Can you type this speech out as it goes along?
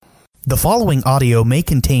The following audio may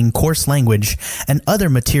contain coarse language and other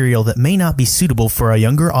material that may not be suitable for a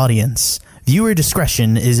younger audience. Viewer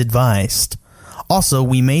discretion is advised. Also,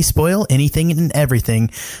 we may spoil anything and everything,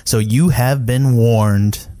 so you have been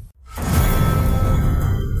warned.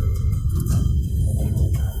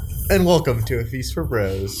 And welcome to A Feast for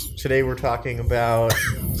Bros. Today we're talking about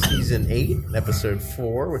Season 8, Episode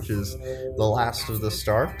 4, which is The Last of the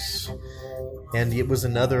Starks. And it was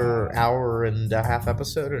another hour and a half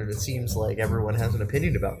episode, and it seems like everyone has an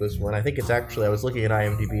opinion about this one. I think it's actually, I was looking at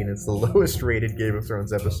IMDb, and it's the lowest rated Game of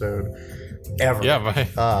Thrones episode ever. Yeah, by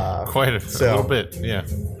quite a little bit, yeah.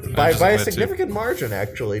 By a significant margin,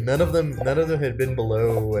 actually. None of them had been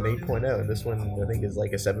below an 8.0, and this one, I think, is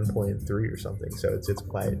like a 7.3 or something, so it's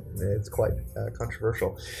quite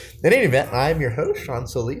controversial. In any event, I'm your host, Sean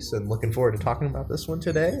Solis, and looking forward to talking about this one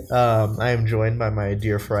today. I am joined by my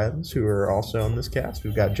dear friends who are also on this cast.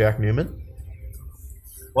 We've got Jack Newman.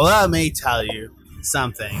 Well, let me tell you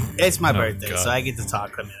something. It's my birthday, so I get to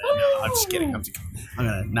talk a minute. No, I'm just kidding. I'm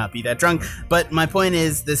going to not be that drunk. But my point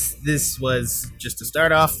is, this was just to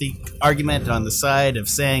start off the argument on the side of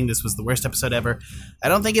saying this was the worst episode ever. I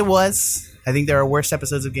don't think it was. I think there are worse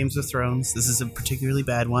episodes of Games of Thrones. This is a particularly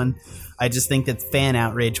bad one. I just think that fan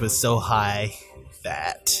outrage was so high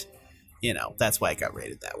that, that's why it got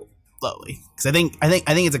rated that lowly. Because I think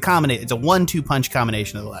it's it's a 1-2 punch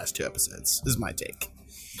combination of the last two episodes. This is my take.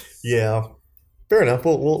 Yeah. Fair enough.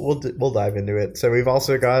 We'll dive into it. So we've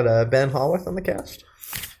also got Ben Haworth on the cast.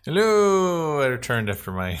 Hello. I returned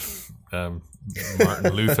after my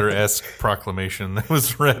Martin Luther-esque proclamation that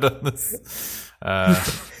was read on this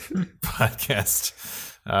podcast.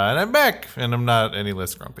 And I'm back, and I'm not any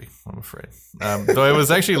less grumpy, I'm afraid. Though I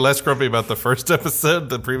was actually less grumpy about the first episode,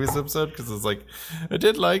 the previous episode, because it's like, I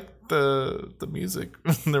did like the music.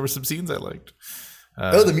 There were some scenes I liked.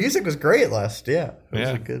 The music was great last. Yeah, it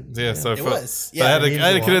was good. Yeah, so it was. Yeah, I had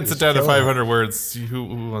to condense it down to 500 words.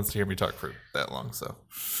 Who wants to hear me talk for that long? So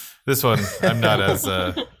this one, I'm not as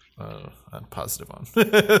positive on.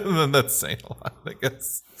 And that's saying a lot, I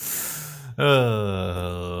guess. And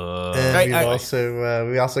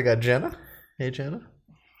we also got Jenna. Hey, Jenna.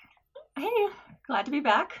 Hey, glad to be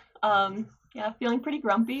back. Feeling pretty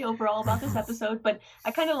grumpy overall about this episode, but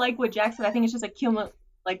I kind of like what Jack said. I think it's just a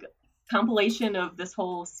compilation of this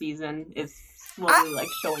whole season is slowly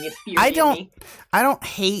showing its fury. I don't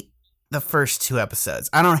hate the first two episodes.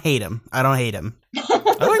 I don't hate them. I like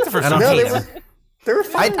the first. I don't hate them. They were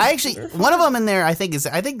fun. I actually, one of them in there, I think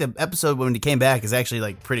the episode when he came back is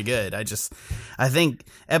actually pretty good. I think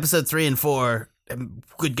episode 3 and 4,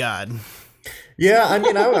 good God. Yeah, I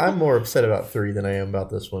mean, I'm more upset about 3 than I am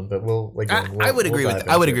about this one, but I would agree with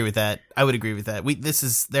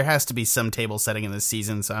that. There has to be some table setting in this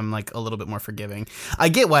season, so I'm a little bit more forgiving. I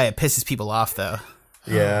get why it pisses people off, though.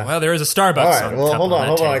 Yeah. Well, there is a Starbucks. All right. Well, hold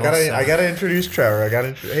on. I gotta introduce Trevor.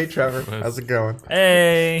 Hey, Trevor. How's it going?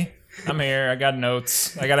 Hey. I'm here. I got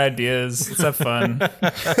notes. I got ideas. Let's have fun. I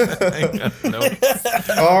got notes.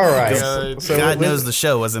 All right. So God knows the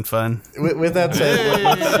show wasn't fun. With that said,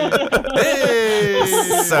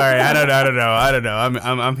 sorry, I don't know.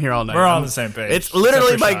 I'm here all night. We're all on the same page. It's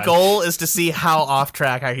literally my goal is to see how off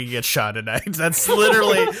track I can get Sean tonight. That's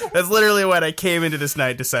literally what I came into this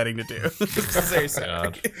night deciding to do. Seriously.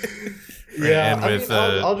 Yeah,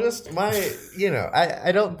 I'll just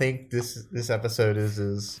I don't think this episode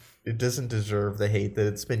is it doesn't deserve the hate that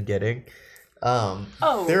it's been getting.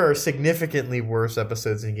 There are significantly worse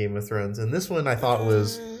episodes in Game of Thrones, and this one I thought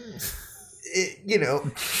was,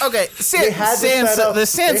 Okay, the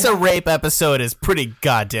Sansa rape episode is pretty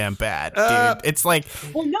goddamn bad, dude. It's well,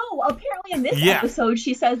 no, apparently in this episode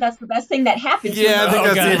she says that's the best thing that happened to her. I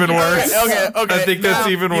think that's even worse. Okay. I think that's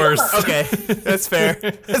even worse. Okay, that's fair.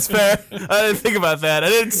 I didn't think about that. I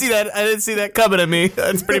didn't see that coming at me.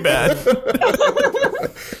 That's pretty bad.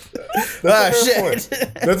 Shit.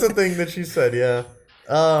 That's the thing that she said, yeah.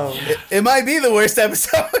 It might be the worst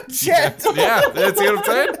episode. Shit. Yeah, that's what I'm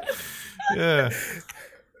saying. Yeah.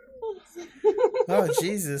 Oh,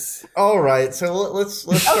 Jesus. All right, so let's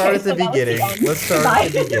start at the beginning. Let's start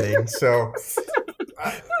at the beginning. So,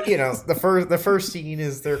 the first scene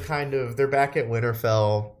is they're back at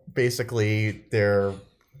Winterfell. Basically, they're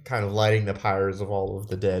kind of lighting the pyres of all of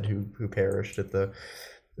the dead who perished at the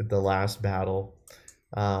last battle.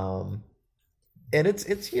 And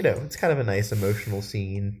it's kind of a nice emotional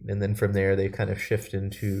scene, and then from there they kind of shift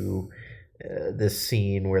into this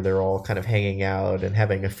scene where they're all kind of hanging out and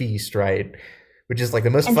having a feast, right? Which is the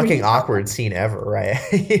most fucking awkward scene ever, right?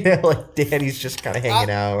 Dany's just kind of hanging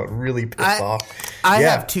out, really pissed off. I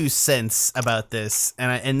have 2 cents about this,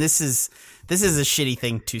 and this is this is a shitty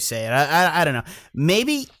thing to say. And I don't know.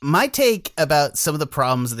 Maybe my take about some of the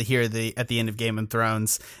problems at the end of Game of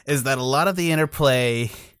Thrones is that a lot of the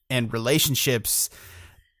interplay and relationships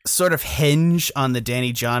sort of hinge on the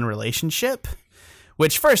Dany Jon relationship,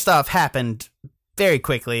 which first off happened very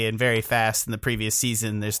quickly and very fast in the previous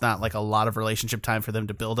season. There's not like a lot of relationship time for them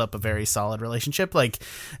to build up a very solid relationship. Like,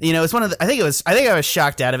 you know, it's one of the, I think I was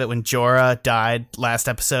shocked out of it when Jorah died last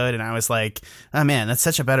episode, and I was like, oh man, that's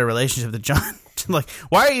such a better relationship than Jon. Like,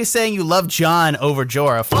 why are you saying you love Jon over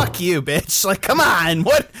Jorah? Fuck you, bitch. Like, come on.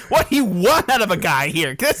 What do you want out of a guy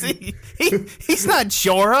here? Cause he's not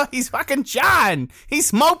Jorah. He's fucking Jon.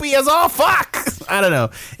 He's mopey as all fuck. I don't know.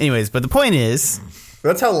 Anyways, but the point is,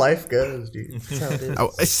 that's how life goes, dude. That's how it is.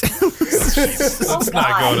 Let's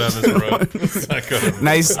not go down this road. Let's not go down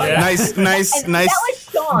this road.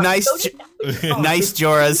 Nice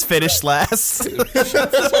Jorah's finished last.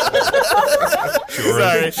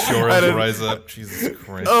 Jorah's rise up. Jesus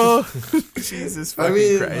Christ. Oh, Jesus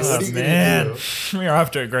fucking Christ. What are you Man, gonna do? we're off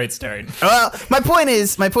to a great start. Well, my point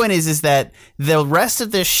is that the rest of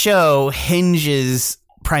this show hinges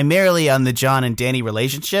primarily on the Jon and Dany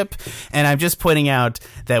relationship, and I'm just pointing out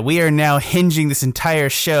that we are now hinging this entire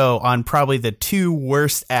show on probably the two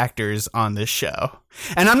worst actors on this show.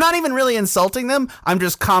 And I'm not even really insulting them. I'm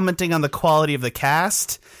just commenting on the quality of the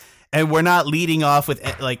cast. And we're not leading off with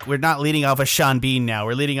Sean Bean now.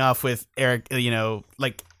 We're leading off with Eric. You know,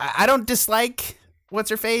 like I don't dislike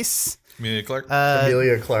what's her face, Emilia Clarke.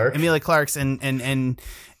 Emilia Clarke. and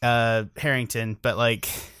Harrington, but like.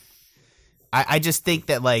 I just think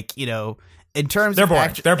that, like, you know, in terms They're of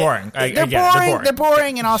boring. They're boring. They're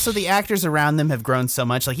boring, and also the actors around them have grown so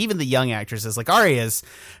much. Like, even the young actresses, like Arya's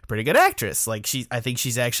a pretty good actress. Like, I think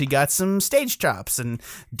she's actually got some stage chops, and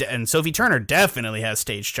Sophie Turner definitely has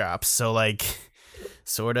stage chops. So, like,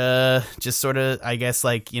 sort of, I guess,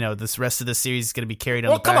 like, you know, this rest of the series is going to be carried on.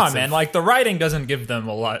 Well, the come backs on, man. of, Like, the writing doesn't give them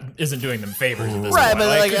a lot, isn't doing them favors at this Right, point.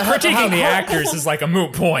 but, like, critiquing the actors is like a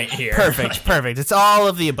moot point here. Perfect. It's all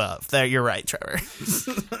of the above. There, you're right, Trevor.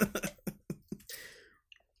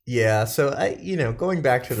 Yeah, so going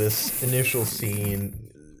back to this initial scene,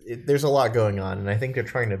 there's a lot going on, and I think they're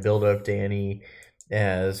trying to build up Dany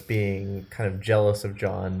as being kind of jealous of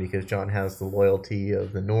Jon because Jon has the loyalty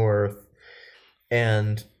of the North,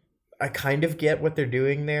 and I kind of get what they're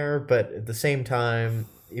doing there, but at the same time,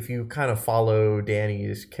 if you kind of follow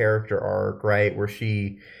Dany's character arc, right, where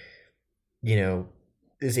she, you know,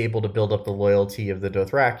 is able to build up the loyalty of the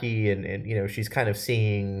Dothraki, and you know, she's kind of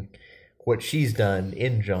seeing what she's done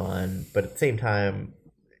in Jon, but at the same time,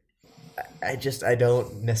 I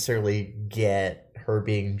don't necessarily get her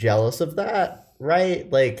being jealous of that,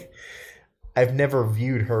 right? Like, I've never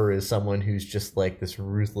viewed her as someone who's just like this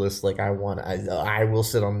ruthless, like I will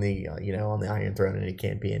sit on the on the Iron Throne and it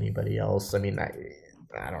can't be anybody else. I mean,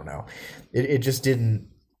 I don't know. It just didn't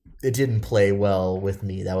play well with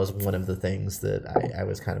me. That was one of the things that I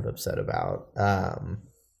was kind of upset about.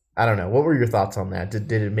 I don't know. What were your thoughts on that?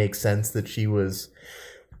 Did it make sense that she was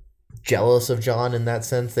jealous of Jon in that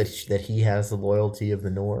sense, that he has the loyalty of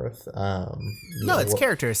the North? No, it's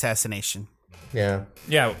character assassination. Yeah.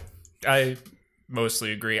 Yeah, I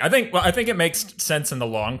mostly agree. I think it makes sense in the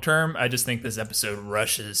long term. I just think this episode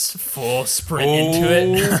rushes full sprint into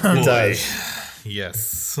it. It does.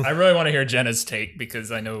 Yes. I really want to hear Jenna's take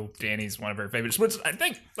because I know Dany's one of her favorites. Which I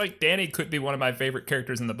think, like, Dany could be one of my favorite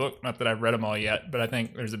characters in the book. Not that I've read them all yet, but I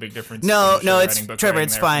think there's a big difference. No, it's Trevor.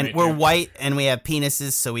 It's fine. We're white and we have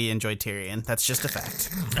penises, so we enjoy Tyrion. That's just a fact.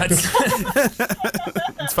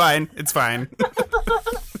 It's fine. It's fine.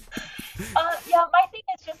 Yeah, my thing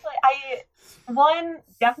is just like one,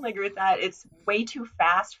 definitely agree with that. It's way too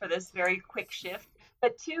fast for this very quick shift.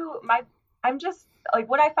 But two, I'm just like,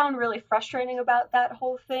 what I found really frustrating about that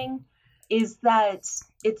whole thing is that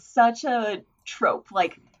it's such a trope.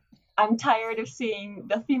 Like, I'm tired of seeing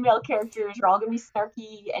the female characters are all gonna be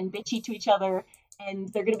snarky and bitchy to each other, and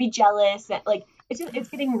they're gonna be jealous, and like it's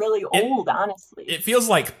getting really old, honestly. It feels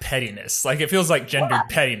like pettiness. Like, it feels like gendered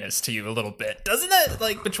pettiness to you a little bit, doesn't it?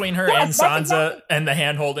 Like, between her and Sansa and the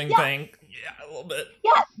hand-holding thing. Yeah, a little bit.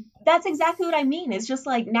 Yeah, that's exactly what I mean. It's just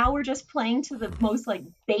like, now we're just playing to the most like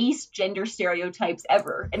base gender stereotypes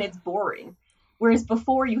ever, and it's boring. Whereas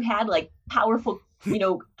before you had like powerful,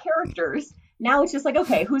 characters. Now it's just like,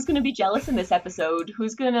 okay, who's going to be jealous in this episode?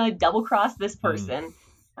 Who's going to double cross this person?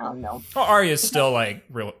 I don't know. Well, Arya's still like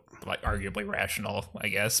real, like arguably rational, I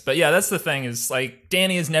guess. But yeah, that's the thing, is like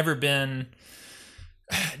Dany's never been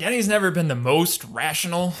the most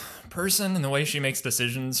rational person in the way she makes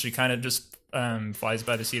decisions. She kind of just flies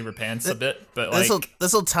by the seat of her pants a bit, but like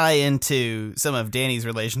this will tie into some of Danny's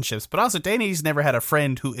relationships, but also Danny's never had a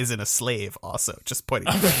friend who isn't a slave. Also, just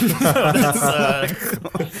pointing. that's,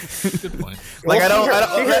 Good point. Like Well,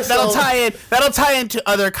 that'll tie into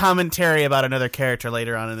other commentary about another character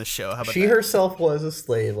later on in the show. How about She that? herself was a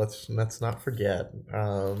slave. Let's not forget.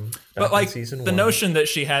 but like the notion that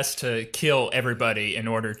she has to kill everybody in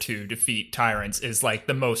order to defeat tyrants is like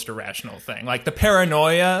the most irrational thing. Like the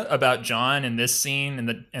paranoia about John in this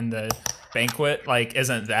scene in the banquet, like,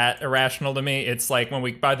 isn't that irrational to me? It's like when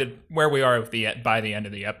where we are by the end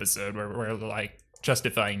of the episode, where we're like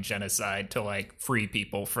justifying genocide to like free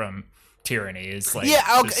people from tyranny is like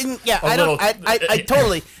I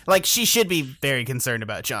totally like she should be very concerned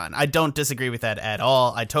about John. I don't disagree with that at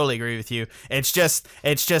all. I totally agree with you. It's just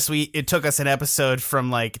it took us an episode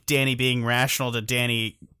from like Danny being rational to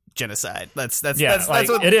Danny genocide. That's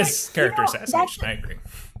what it is character assassination. I agree.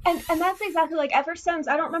 And that's exactly like ever since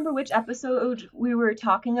I don't remember which episode we were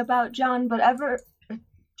talking about John, but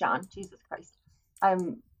John, Jesus Christ.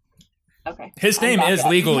 Okay. His name is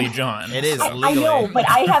legally John. It is legally. I know, but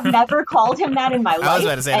I have never called him that in my life. I was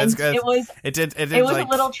about to say that's good. It was like, a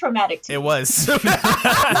little traumatic to me. It was. No,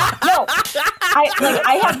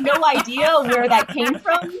 I have no idea where that came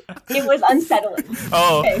from. It was unsettling.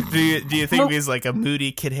 Oh, okay. do you think he's like a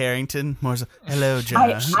moody Kit Harington? More so, hello,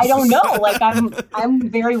 John. I don't know. Like I'm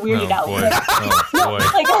very weirded out. Boy. Like, Oh boy.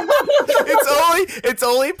 It's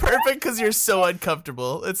only perfect because you're so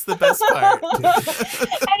uncomfortable. It's the best part.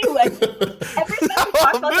 Anyway, ever since we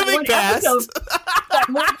talked about the one episode,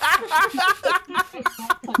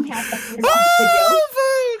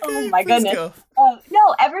 oh my goodness.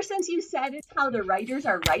 No, ever since you said it's how the writers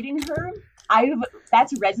are writing her,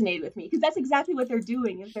 that's resonated with me because that's exactly what they're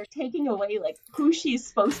doing. Is they're taking away like who she's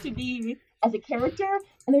supposed to be as a character,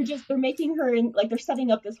 and they're making her like they're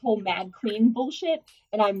setting up this whole Mad Queen bullshit,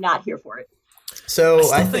 and I'm not here for it.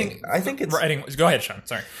 So I think it's writing. Go ahead, Sean.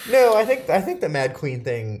 Sorry. No, I think the Mad Queen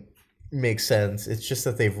thing makes sense. It's just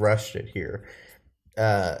that they've rushed it here.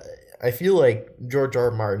 I feel like George R.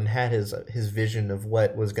 R. Martin had his vision of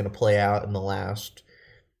what was going to play out in the last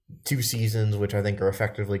 2 seasons, which I think are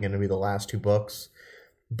effectively going to be the last 2 books.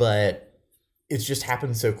 But it's just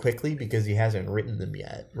happened so quickly because he hasn't written them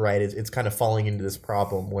yet, right? It's kind of falling into this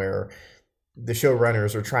problem where the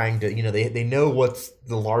showrunners are trying to, they know what's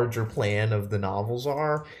the larger plan of the novels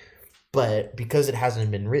are, but because it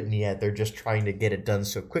hasn't been written yet, they're just trying to get it done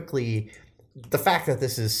so quickly. The fact that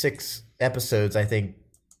this is 6 episodes, I think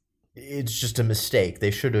it's just a mistake.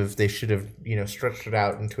 They should have stretched it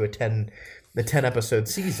out into a 10 episode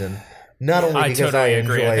season. Not only because I totally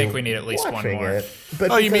agree. enjoy I think we need at least one more. it,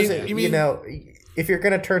 but because if you're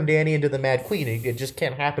going to turn Danny into the Mad Queen, it just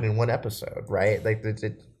can't happen in one episode, right? Like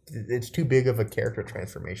it's too big of a character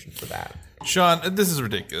transformation for that. Sean, this is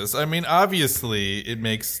ridiculous. I mean, obviously, it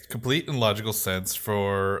makes complete and logical sense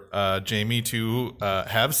for Jamie to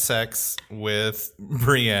have sex with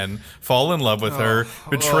Brienne, fall in love with her,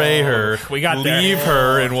 betray her, leave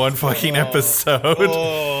her in one fucking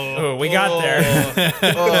episode. We got there.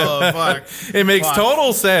 Fuck. It makes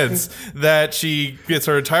total sense that she gets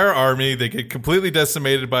her entire army. They get completely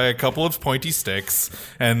decimated by a couple of pointy sticks,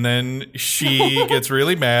 and then she gets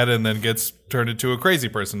really mad and then gets turned into a crazy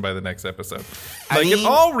person by the next episode. It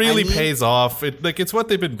all really pays off. It's what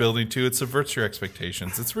they've been building to. It subverts your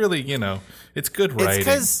expectations. It's really, it's good writing.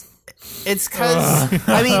 It's because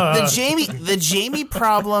I mean the Jamie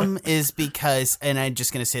problem is because, and I'm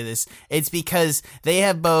just gonna say this, it's because they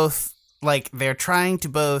have both they're trying to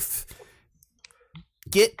both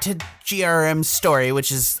get to GRM's story,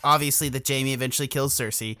 which is obviously that Jamie eventually kills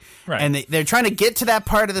Cersei, right? And they're trying to get to that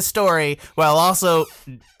part of the story while also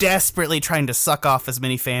desperately trying to suck off as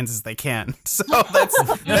many fans as they can. So that's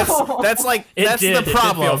the problem. It did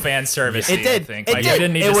feel fan service. It did. I think. You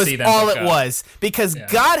didn't need it to was see them all hook it up. was because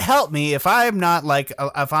God help me if I'm not like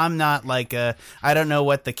a I don't know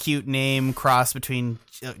what the cute name cross between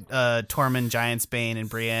Tormund Giantsbane and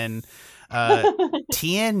Brienne.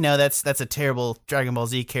 Tien? No, that's a terrible Dragon Ball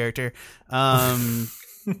Z character. I'm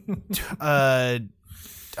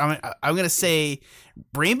gonna say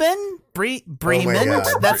Bremen. Bremen.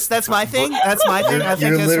 That's my thing. That's my thing. I think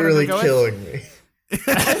You're that's literally where we're going. killing me. It's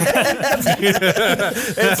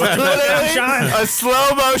literally a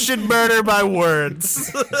slow motion murder by words.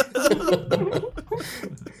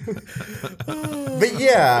 But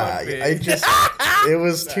yeah, it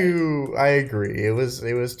was too. I agree. It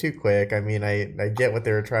was too quick. I mean, I get what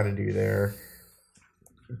they were trying to do there.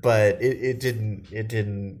 but it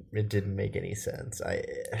didn't make any sense.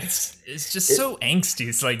 It's just so angsty.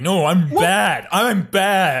 It's like, no, I'm bad.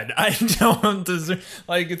 I don't deserve.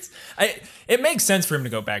 Like it makes sense for him to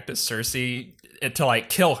go back to Cersei to like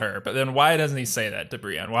kill her, but then why doesn't he say that to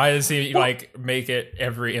Brienne? Why does he like make it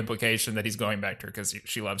every implication that he's going back to her because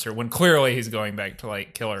she loves her when clearly he's going back to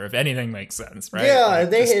like kill her? If anything makes sense, right? Yeah, like,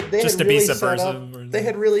 they just had to really be subversive. They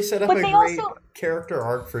had really set up a great character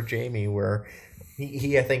arc for Jaime, where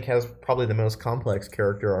he I think has probably the most complex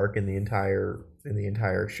character arc in the entire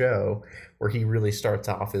show, where he really starts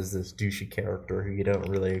off as this douchey character who you don't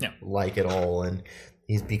really like at all, and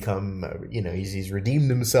he's become, he's redeemed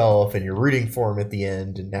himself, and you're rooting for him at the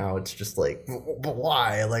end, and now it's just like, but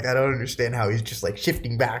why? Like, I don't understand how he's just like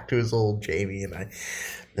shifting back to his old Jaime, and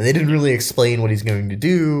they didn't really explain what he's going to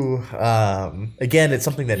do. Again, it's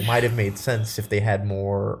something that might have made sense if they had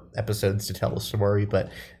more episodes to tell the story,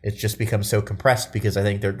 but it's just become so compressed because I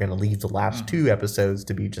think they're going to leave the last 2 episodes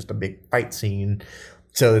to be just a big fight scene.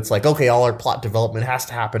 So it's like, okay, all our plot development has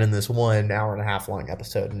to happen in this 1 hour and a half long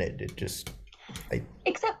episode, and it just...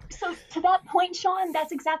 Except, so to that point, Sean,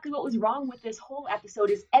 that's exactly what was wrong with this whole episode,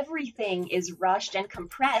 is everything is rushed and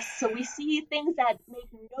compressed, so we see things that make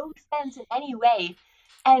no sense in any way,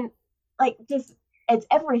 and, like, just, it's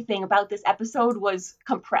everything about this episode was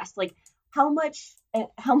compressed. Like, how much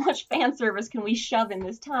fan service can we shove in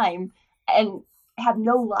this time and have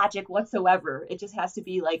no logic whatsoever? It just has to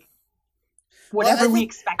be, like, whatever we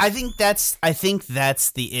expect. I think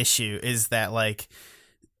that's the issue, is that, like,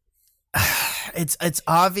 it's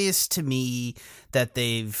obvious to me that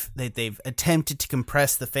they've attempted to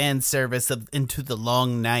compress the fan service into the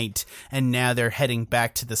long night, and now they're heading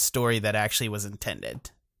back to the story that actually was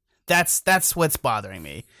intended. That's what's bothering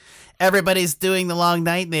me. Everybody's doing the long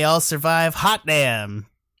night, and they all survive. Hot damn!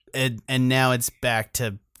 And now it's back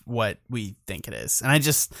to what we think it is, and I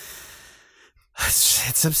just.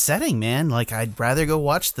 It's upsetting, man. Like, I'd rather go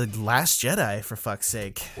watch The Last Jedi, for fuck's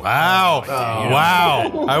sake. Wow.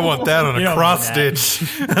 Wow. I want that on a cross stitch.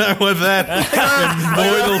 I want that.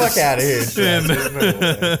 Fuck out of here.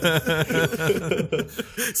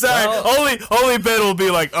 Sorry, only Ben will be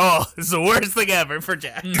like, oh, it's the worst thing ever for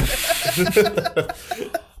Jack.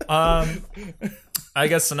 I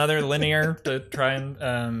guess another linear to try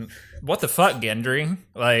and, what the fuck, Gendry?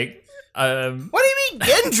 Like, what do you mean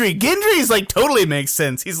Gendry? Gendry's like totally makes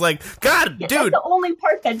sense. He's like, God, dude. That's the only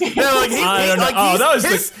part that did. No, like, I don't know.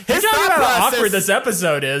 His thought about how awkward this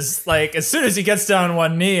episode is. Like, as soon as he gets down on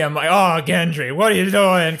one knee, I'm like, oh, Gendry, what are you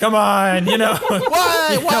doing? Come on,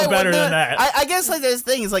 Why? Why better than that? I guess like this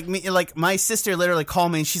thing is like my sister literally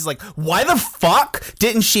called me and she's like, why the fuck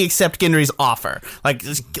didn't she accept Gendry's offer?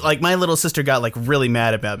 Like my little sister got like really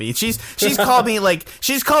mad about me. She's called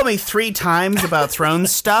me 3 times about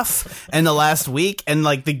Thrones stuff in the last week, and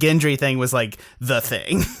like the Gendry thing was like the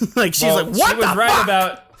thing. Like she's like, what the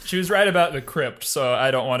fuck? She was right about the crypt, so I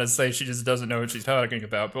don't want to say she just doesn't know what she's talking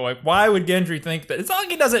about. But like, why would Gendry think that? It's not like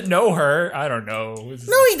he doesn't know her. I don't know.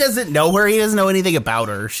 No, he doesn't know her. He doesn't know anything about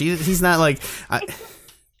her. He's not like.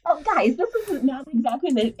 Oh, guys, this is not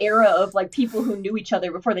exactly the era of like people who knew each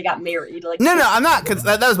other before they got married. Like, no, I'm not, because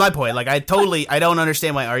that was my point. Like, I don't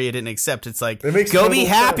understand why Arya didn't accept. It's like, go be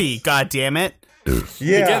happy, god damn it.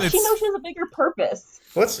 Yeah, again, she knows she has a bigger purpose.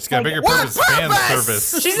 She's got a bigger purpose. Fan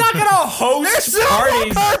service. She's not gonna host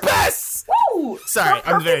parties. Purpose. Woo! Sorry,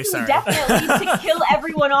 I'm very sorry. Definitely to kill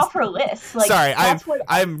everyone off her list. Like, sorry,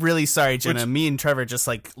 I'm really sorry, Jenna. Me and Trevor just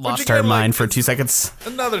like lost our mind for 2 seconds.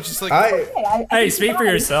 Another, just like, hey, speak for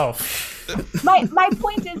yourself. My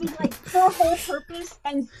point is like her whole purpose,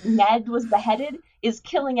 and Ned was beheaded, is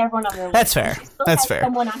killing everyone on her list. That's fair. She still That's has fair.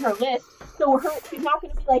 Someone on her list, so she's not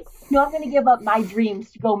going to be like, no, I'm going to give up my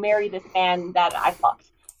dreams to go marry this man that I fucked.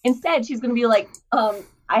 Instead, she's going to be like,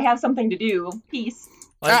 I have something to do. Peace.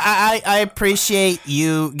 Like, I appreciate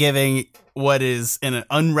you giving what is in an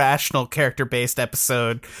unrational character-based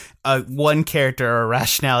episode one character or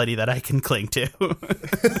rationality that I can cling to.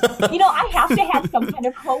 I have to have some kind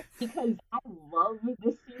of hope because I love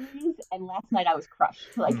this series, and last night I was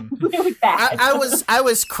crushed. Like, really bad. I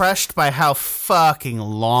was crushed by how fucking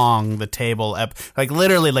long the table like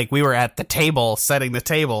literally, like we were at the table setting the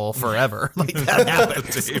table forever. Like that happened.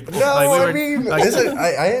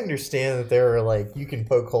 I understand that there are like you can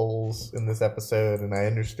poke holes in this episode, and I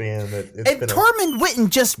understand that Tormund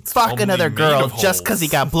wouldn't just fuck another girl just because he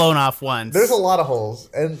got blown off once. There's a lot of holes,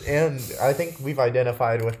 and I think we've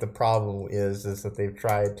identified what the problem is that they've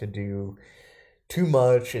tried to do too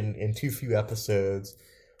much in too few episodes.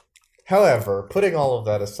 However, putting all of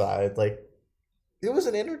that aside, like It was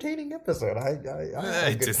an entertaining episode. I had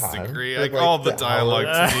a good disagree. time. Like all the dialogue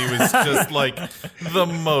to me was just like the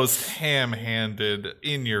most ham-handed,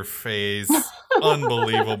 in your face,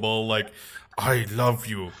 unbelievable. Like, I love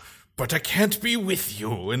you, but I can't be with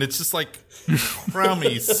you, and it's just like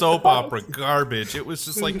crummy soap opera garbage. It was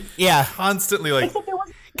just like constantly like.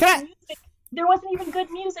 There wasn't even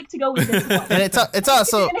good music to go with it. And it's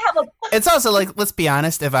also like, let's be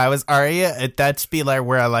honest. If I was Arya, that'd be like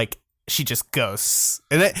where I like. She just ghosts,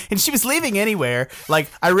 and she was leaving anywhere. Like,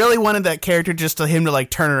 I really wanted that character just to him to like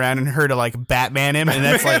turn around and her to like Batman him, and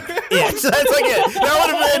that's like, so that's like it. That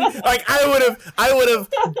would have been like I would have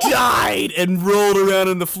died and rolled around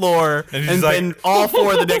on the floor and been all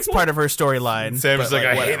for the next part of her storyline. Sam's like,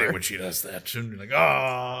 I hate it when she does that. And you're like,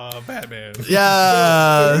 oh, Batman.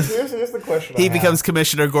 Yeah. Here's the question. He becomes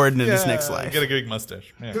Commissioner Gordon in his next life. Get a big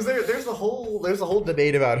mustache. Because there's a whole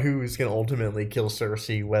debate about who's going to ultimately kill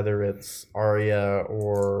Cersei, whether it's Arya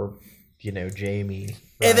or Jaime. Right?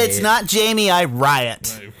 If it's not Jaime, I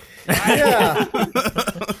riot. Yeah.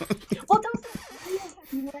 Well, those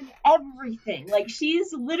learned everything. Like,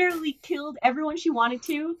 she's literally killed everyone she wanted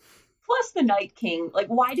to, plus the Night King. Like,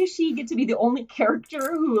 why does she get to be the only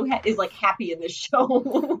character who is like happy in this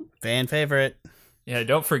show? Fan favorite. Yeah,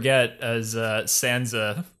 don't forget, as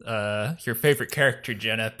Sansa, your favorite character,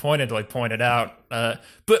 Jenna, pointedly pointed out,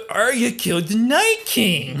 but Arya killed the Night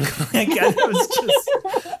King. Like, that was just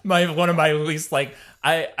one of my least, like,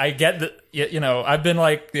 I get that, I've been,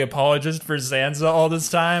 like, the apologist for Sansa all this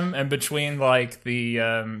time, and between, like, the,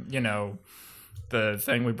 the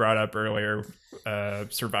thing we brought up earlier,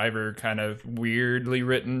 Survivor kind of weirdly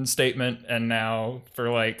written statement, and now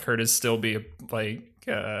for, like, her to still be, like,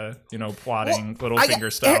 plotting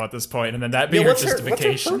Littlefinger style at this point, and then that being her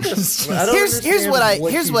justification. Here's what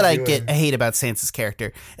I hate about Sansa's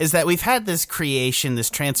character is that we've had this creation, this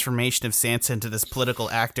transformation of Sansa into this political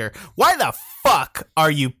actor. Why the fuck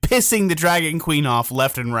are you pissing the Dragon Queen off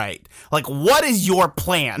left and right? Like, what is your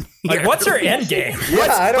plan? Like, what's her end game?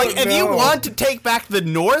 I don't know. If you want to take back the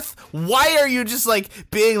North, why are you just like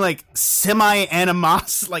being like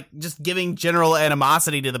semi-animos, like just giving general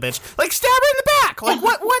animosity to the bitch? Like, stab her in the back. Like,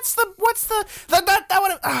 what's the that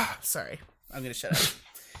would have sorry. I'm gonna shut up.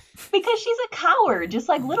 Because she's a coward, just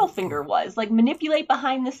like Littlefinger was. Like, manipulate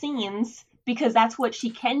behind the scenes because that's what she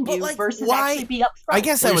can do, like, versus actually be up front. I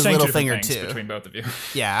guess that was Littlefinger too. Between both of you.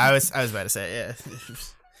 Yeah, I was about to say, yeah.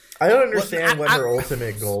 I don't understand what her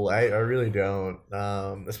ultimate goal. I really don't.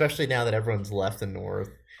 Especially now that everyone's left the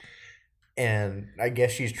North, and I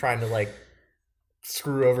guess she's trying to like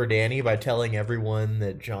screw over Dany by telling everyone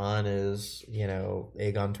that Jon is,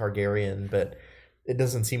 Aegon Targaryen, but it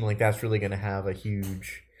doesn't seem like that's really going to have a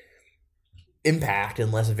huge impact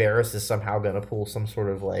unless Varys is somehow going to pull some sort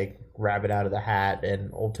of like rabbit out of the hat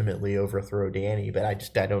and ultimately overthrow Dany. But I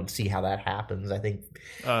don't see how that happens. I think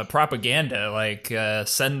propaganda,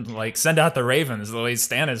 send out the ravens the way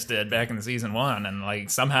Stannis did back in season 1, and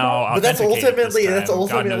like somehow. But that's ultimately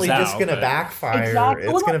just going to backfire. Exactly.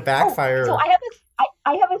 It's going to backfire. So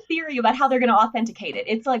I have a theory about how they're going to authenticate it.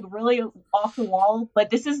 It's like really off the wall,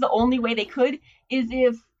 but this is the only way they could, is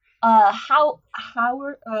if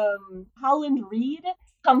Howland Reed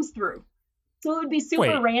comes through. So it would be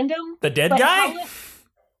super random. The dead guy?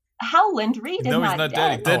 Howland Reed is not dead. No, he's not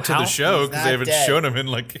dead. He's dead to the show because they haven't shown him in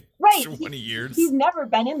like 20 years. He's never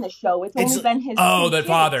been in the show. It's only been his. Oh, the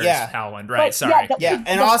father's Howland, right? But, sorry.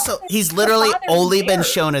 And also he's literally only been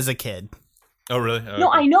shown as a kid. Oh, really? No,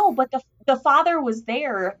 okay. I know, but the father was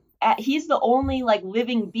there. He's the only like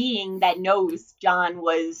living being that knows Jon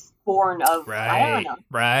was born of Diana.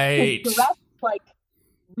 Right. The rest, like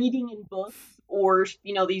reading in books or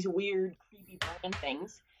these weird creepy Bran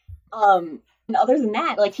things. And other than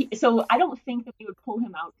that, so I don't think that they would pull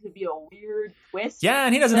him out to be a weird twist. Yeah,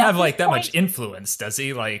 and he doesn't have like that much influence, does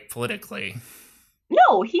he? Like politically.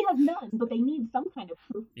 No, he has none, but they need some kind of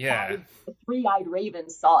proof. Yeah. The three-eyed raven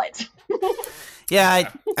saw it. Yeah,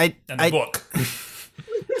 and the book.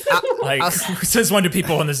 Says when do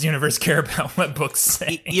people in this universe care about what books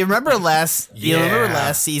say? You remember last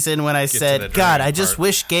season when I said, God, I just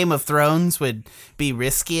wish Game of Thrones would be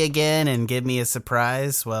risky again and give me a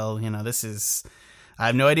surprise? Well, this is... I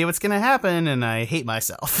have no idea what's going to happen, and I hate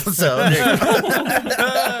myself. So there you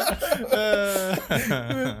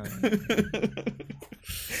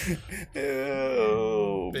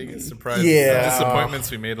go. Biggest surprise. Disappointments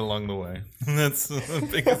we made along the way. That's the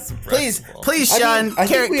biggest surprise. Please, Sean,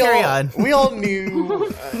 carry on. We all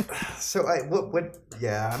knew. I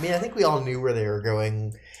think we all knew where they were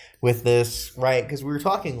going with this, right? Because we were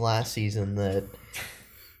talking last season that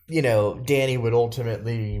Dany would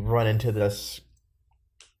ultimately run into this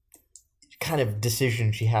kind of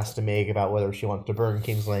decision she has to make about whether she wants to burn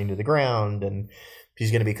King's Landing to the ground, and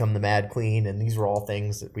she's going to become the Mad Queen, and these were all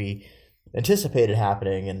things that we anticipated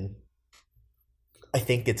happening, and I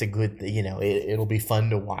think it's a good, it'll be fun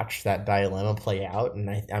to watch that dilemma play out, and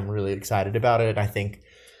I'm really excited about it. I think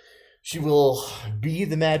she will be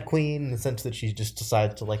the Mad Queen in the sense that she just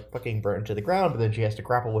decides to fucking burn to the ground, but then she has to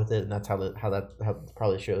grapple with it, and that's how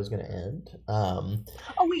probably the show is going to end. Oh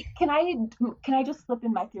wait, can I just slip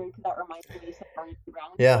in my theory, because that reminds me you said burn to the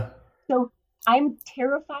ground. Yeah. So I'm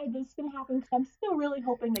terrified this is going to happen, because I'm still really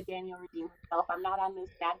hoping that Daniel redeems herself. I'm not on this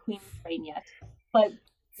Mad Queen train yet, but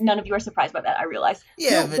none of you are surprised by that, I realize.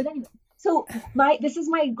 Yeah, but anyway. So this is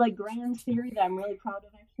my grand theory that I'm really proud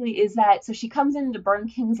of, actually, is that so she comes in to burn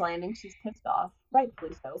King's Landing, she's pissed off,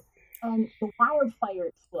 rightfully so, and the wildfire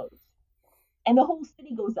explodes, and the whole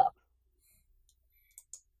city goes up.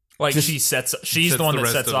 Like she's the one that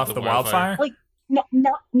sets off the wildfire? Like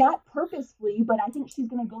not purposefully, but I think she's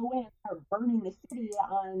gonna go in and start burning the city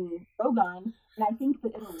on Drogon, and I think that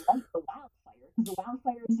it'll light the wildfire, because the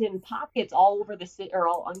wildfire is in pockets all over the city, or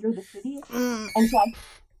all under the city, and so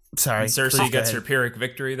Sorry, and Cersei gets her Pyrrhic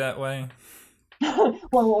victory that way.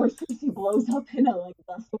 Well, or Cersei blows up in a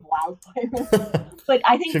gust of wildfire. But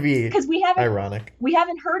I think because we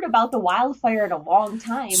haven't heard about the wildfire in a long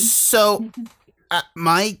time. So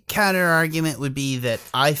my counter argument would be that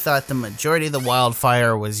I thought the majority of the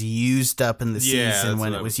wildfire was used up in the season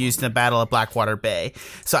when it was used in the Battle of Blackwater Bay.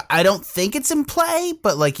 So I don't think it's in play,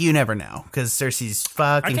 but you never know, because Cersei's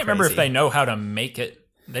fucking crazy. I can't remember if they know how to make it.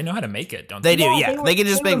 They know how to make it, don't they? They do, yeah. They can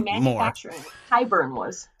just make more. Tyburn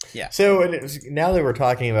was. Yeah. So now that we're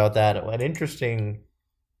talking about that, an interesting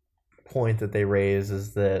point that they raise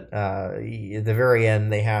is that at the very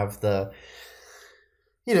end they have the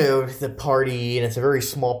party, and it's a very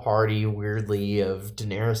small party, weirdly, of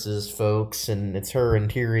Daenerys's folks, and it's her and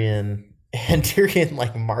Tyrion,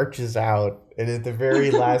 marches out, and at the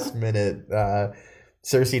very last minute,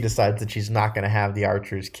 Cersei decides that she's not going to have the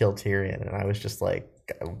archers kill Tyrion, and I was just like,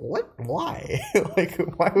 what? Why?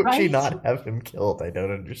 Why would she not have him killed? I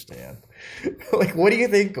don't understand. What do you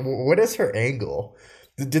think? What is her angle?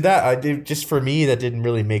 Just for me, that didn't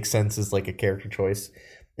really make sense as a character choice,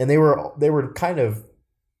 and they were kind of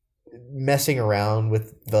messing around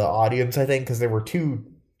with the audience, I think, because there were two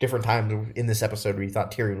different times in this episode where you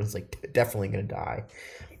thought Tyrion was definitely going to die,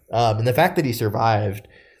 and the fact that he survived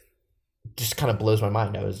just kind of blows my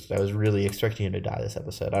mind. I was really expecting him to die this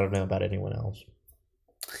episode. I don't know about anyone else.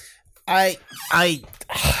 I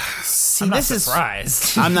see. I'm not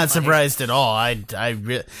surprised. I'm not surprised at all.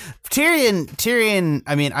 Tyrion.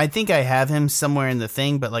 I mean, I think I have him somewhere in the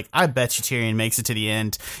thing, but I bet you Tyrion makes it to the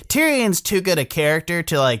end. Tyrion's too good a character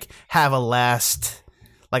to have a last,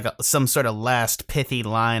 some sort of last pithy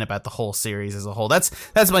line about the whole series as a whole. That's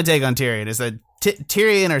my take on Tyrion. Is that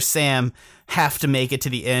Tyrion or Sam have to make it to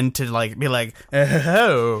the end to be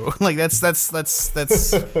oh, that's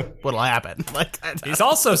what'll happen. He's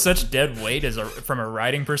also such dead weight from a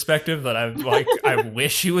writing perspective that I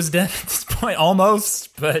wish he was dead at this point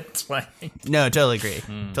almost, but no, totally agree.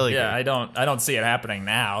 Totally agree. I don't see it happening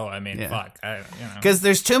now. I mean, fuck, because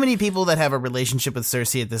there's too many people that have a relationship with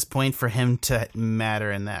Cersei at this point for him to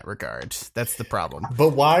matter in that regard. That's the problem. But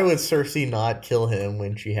why would Cersei not kill him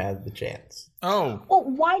when she had the chance? Oh. Well,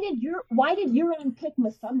 why did Euron pick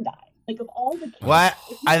Missandei? Of all the kids, what?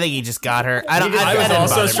 I think he just got her. I was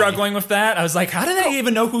also struggling with that. I was like, how did I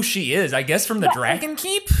even know who she is? I guess from the Dragon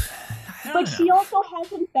Keep? But she also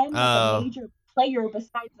hasn't been a major player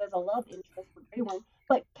besides as a love interest for Grey Worm.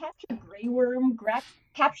 But capture Grey Worm,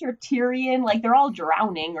 capture Tyrion, they're all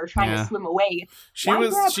drowning or trying to swim away. She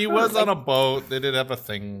was on a boat. They did have a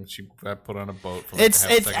thing. She got put on a boat. For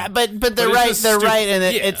but they're right, and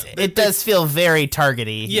it does feel very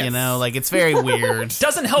targety. Yes. It's very weird.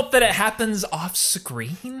 Doesn't help that it happens off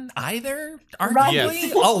screen either. Right.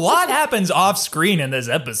 Yes. A lot happens off screen in this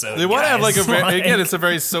episode. They want to have again, it's a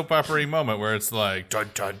very soap opera moment where it's dun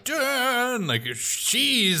dun dun,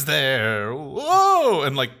 she's there, whoa,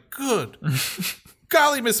 and good.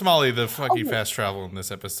 Golly, Miss Molly, the fucking fast travel in this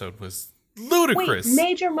episode was ludicrous. Wait,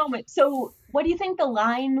 major moment. So, what do you think the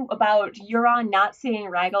line about Euron not seeing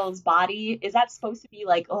Rhaegal's body, is that supposed to be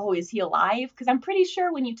oh, is he alive? Because I'm pretty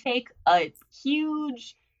sure when you take a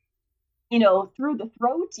huge, through the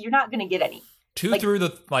throat, you're not going to get any. Two through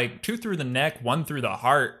the neck, one through the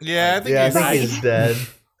heart. Yeah, I think he's dead.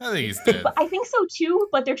 I think he's dead. But I think so too,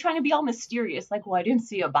 but they're trying to be all mysterious. Well, I didn't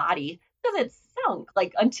see a body. Because it's sunk.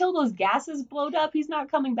 Until those gases blowed up, he's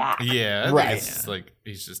not coming back. Yeah, I think it's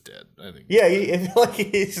he's just dead. I think. Yeah,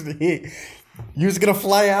 He was gonna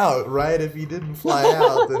fly out, right? If he didn't fly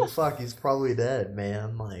out, then fuck, he's probably dead,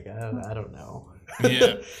 man. Like, I don't know.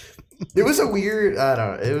 Yeah. It was a weird, I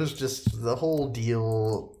don't know. It was just the whole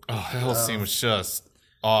deal. Oh, that whole scene was just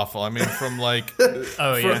awful. I mean, from like,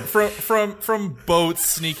 from boats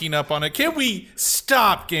sneaking up on it. Can we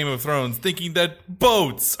stop Game of Thrones thinking that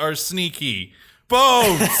boats are sneaky?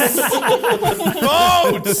 Boats!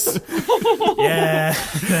 Boats! Yeah.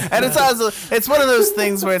 And it's one of those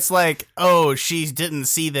things where it's like, oh, she didn't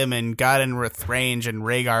see them and got in with range and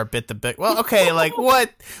Rhaegar bit the bit. Well, okay, like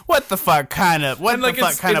what the fuck kind of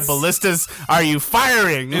ballistas are you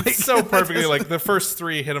firing? It's so perfectly like the first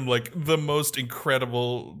three hit him like the most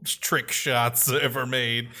incredible trick shots ever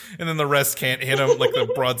made, and then the rest can't hit him like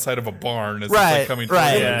the broadside of a barn as it's like coming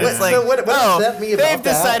towards him. Yeah. It's like, so what upset me about they've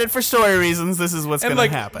decided for story reasons this is what's going to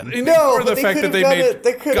happen. No, for the fact that they made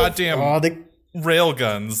goddamn rail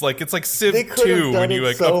guns, like it's like Civ 2 when you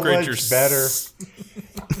like so upgrade your better.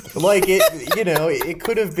 Like it, it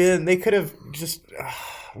could have been. They could have just.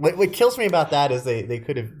 What kills me about that is they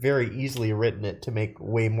could have very easily written it to make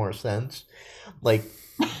way more sense. Like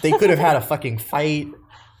they could have had a fucking fight,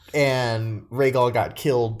 and Rhaegal got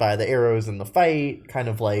killed by the arrows in the fight, kind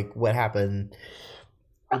of like what happened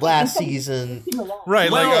last season, right?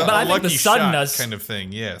 Well, like but I a think lucky the shot suddenness kind of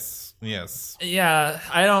thing. Yes. Yeah,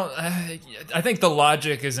 I think the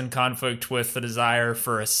logic is in conflict with the desire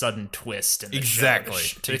for a sudden twist in the show.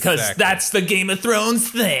 Because that's the Game of Thrones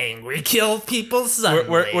thing. We kill people suddenly.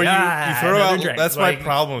 Where you throw out. That's my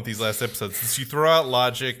problem with these last episodes. Is you throw out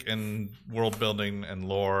logic and world building and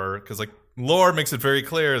lore, because like lore makes it very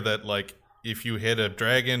clear that like if you hit a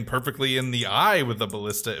dragon perfectly in the eye with a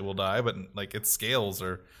ballista, it will die. But like its scales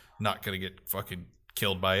are not going to get fucking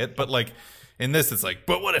killed by it. But like. In this, it's like,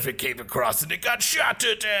 but what if it came across and it got shot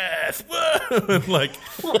to death? Like,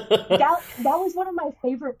 that was one of my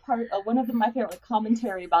favorite my favorite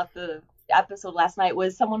commentary about the episode last night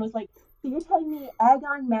was someone was like, so you're telling me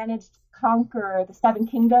Aegon managed to conquer the Seven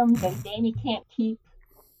Kingdoms and Dany can't keep,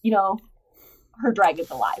 her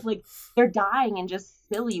dragons alive? Like, they're dying in just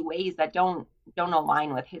silly ways that don't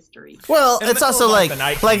align with history. Well, it's also like the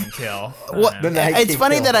Night King kill. It's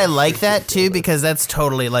funny that I like that too, because that's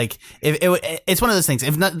totally like it's one of those things.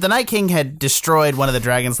 If the Night King had destroyed one of the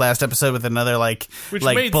dragons last episode with another like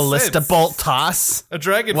ballista bolt toss, a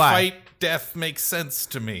dragon fight death makes sense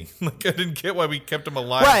to me. Like I didn't get why we kept him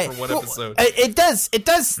alive for one episode. It does.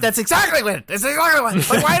 That's exactly what.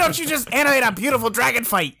 Like, why don't you just animate a beautiful dragon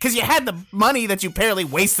fight? Because you had the money that you apparently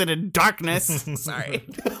wasted in darkness. Sorry.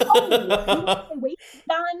 We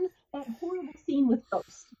done that horrible scene with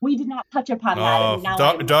Ghost. We did not touch upon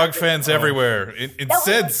that. Dog fans everywhere.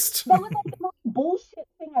 Incensed. That was like the most bullshit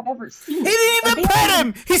thing I've ever seen. He didn't even pet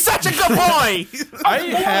him. He's such a good boy. I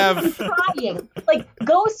have trying. Like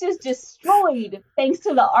Ghost is destroyed thanks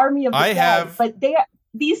to the army of the dead, but they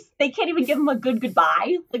can't even give him a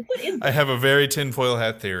goodbye. Like what is? I have a very tinfoil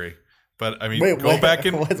hat theory. But I mean, back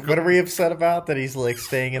and what are we upset about? That he's like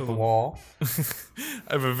staying at the wall.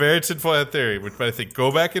 I have a very tinfoil hat theory, but I think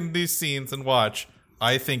go back in these scenes and watch.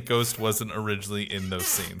 I think Ghost wasn't originally in those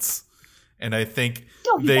scenes, and I think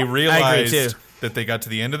they realized that they got to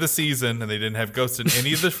the end of the season and they didn't have Ghost in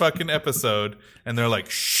any of the fucking episode, and they're like,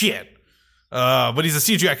 shit. But he's a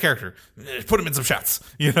CGI character. Put him in some shots,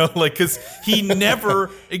 because he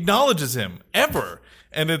never acknowledges him ever,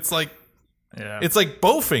 and it's like. Yeah. It's like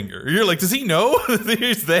Bowfinger. You're like, does he know that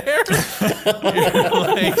he's there?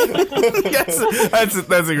 Like,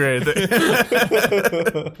 that's a great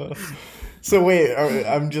thing. So wait,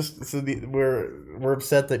 we're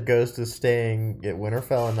upset that Ghost is staying at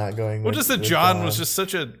Winterfell and not going. Well, just that Jon was just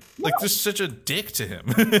such a dick to him.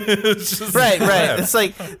 Right. It's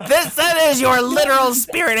like that is your literal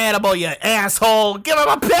spirit animal, you asshole. Give him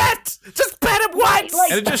a pet. Just pet him once.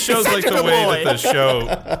 And it just shows like the way that the show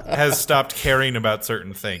has stopped caring about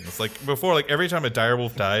certain things. Like before, like every time a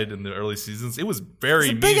direwolf died in the early seasons, it was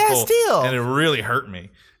very meaningful, and it really hurt me.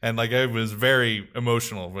 And like I was very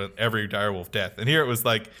emotional with every direwolf death. And here it was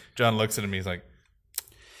like Jon looks at him, he's like,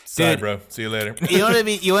 "Sorry, bro. See you later." You want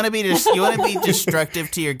to be destructive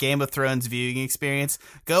to your Game of Thrones viewing experience?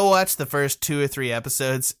 Go watch the first 2 or 3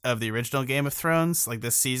 episodes of the original Game of Thrones, like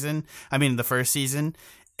this season. I mean, the first season.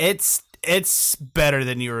 It's better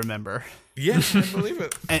than you remember. Yeah, I believe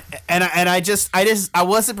it. And I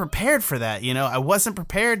wasn't prepared for that. I wasn't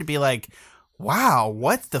prepared to be like, wow,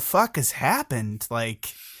 what the fuck has happened?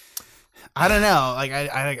 Like, I don't know. Like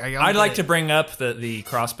I'd like to bring up that the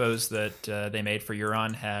crossbows that they made for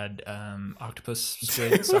Euron had octopus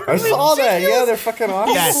squid. I saw that. Yeah, they're fucking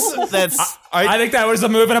awesome. I think that was a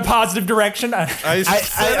move in a positive direction. I'm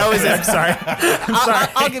sorry.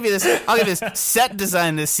 I'll give you this. Set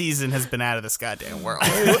design this season has been out of this goddamn world.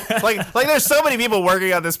 like there's so many people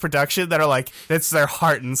working on this production that are like, it's their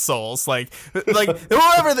heart and souls. Like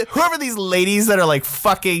whoever these ladies that are like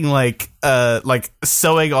fucking like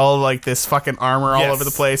sewing all like this fucking armor all over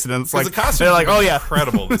the place, and then it's like they're like, oh yeah,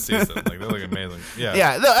 incredible this season. Like they look amazing.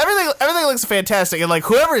 Yeah. No, everything looks fantastic, and like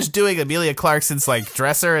whoever is doing Amelia Clarkson's like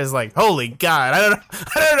dresser is like, holy god,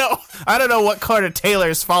 I don't know what Carter Taylor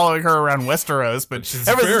is following her around Westeros, but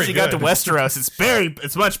ever since she got to Westeros,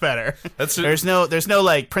 it's much better. There's no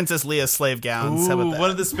like Princess Leia slave gowns. Ooh,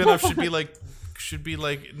 one of the spin-offs should be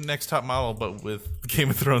like Next Top Model, but with Game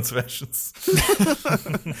of Thrones fashions.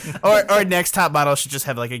 or Next Top Model should just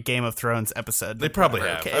have like a Game of Thrones episode. They probably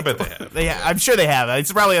have. Okay, I bet they have. I'm sure they have.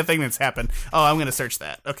 It's probably a thing that's happened. Oh, I'm gonna search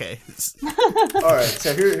that. Okay. All right.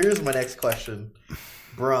 So here's my next question,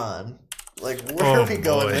 Bronn. Like, where are we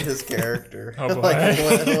going with his character? Oh boy. Like,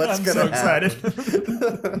 what's I'm gonna so happen?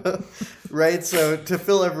 excited. Right, so to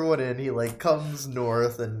fill everyone in, he like comes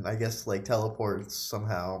north and I guess like teleports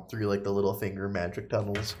somehow through like the Littlefinger magic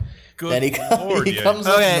tunnels. Then he comes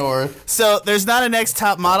up north. So there's not a Next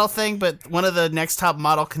Top Model thing, but one of the Next Top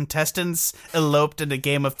Model contestants eloped in a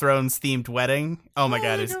Game of Thrones themed wedding. Oh my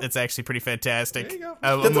god, it's actually pretty fantastic.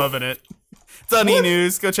 I'm loving it. It's on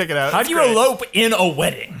E-News. Go check it out. How do you elope in a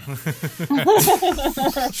wedding?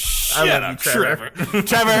 Shut up, Trevor.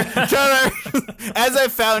 Trevor. As I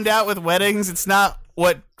found out with weddings, it's not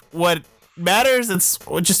what matters. It's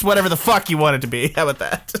just whatever the fuck you want it to be. How about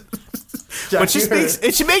that? Which just makes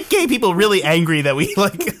it should make gay people really angry that we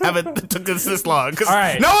like haven't took this long. All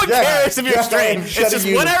right, no one cares if you're straight. It's just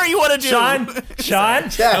whatever you want to do. Sean,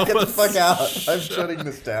 Jack, get the fuck out. I'm shutting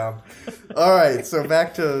this down. All right, so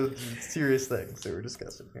back to serious things that we're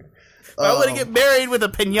discussing here. If I want to get married with a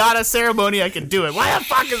piñata ceremony, I can do it. Why the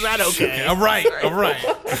fuck is that okay? All right.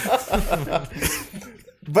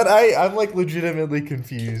 But I'm like legitimately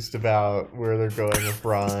confused about where they're going with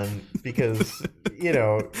Bronn because you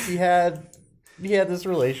know he had this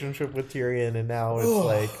relationship with Tyrion and now it's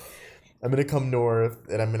like I'm gonna come north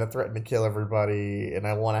and I'm gonna threaten to kill everybody and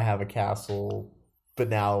I want to have a castle, but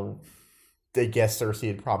now I guess Cersei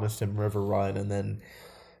had promised him River Run and then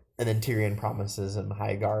Tyrion promises him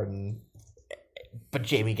High Garden, but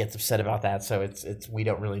Jaime gets upset about that, so it's we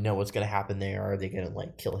don't really know what's gonna happen there. Are they gonna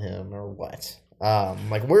like kill him or what?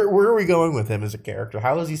 Like where are we going with him as a character?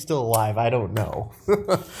 How is he still alive? I don't know.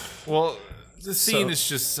 Well, the scene is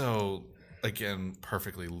just so, again,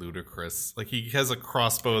 perfectly ludicrous. Like he has a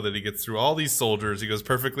crossbow that he gets through all these soldiers. He goes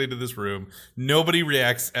perfectly to this room. Nobody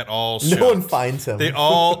reacts at all. No one finds him.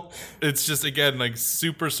 It's just, again, like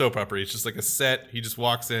super soap opera. It's just like a set. He just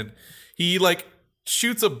walks in. He like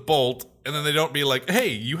shoots a bolt and then they don't be like, hey,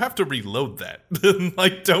 you have to reload that.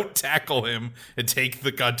 Like, don't tackle him and take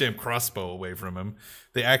the goddamn crossbow away from him.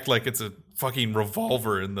 They act like it's a fucking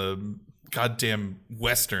revolver in the goddamn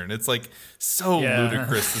Western. It's like so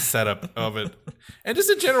ludicrous, the setup of it. And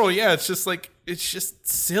just in general, it's just like, it's just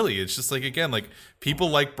silly. It's just like, again, like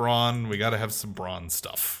people like Bronn. We got to have some Bronn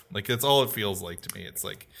stuff. Like that's all it feels like to me. It's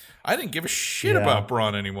like, I didn't give a shit about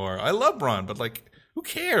Bronn anymore. I love Bronn, but like, who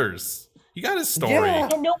cares? He got his story. Yeah,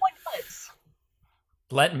 and no one does.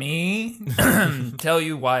 Let me tell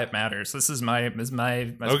you why it matters. This is my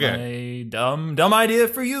my dumb idea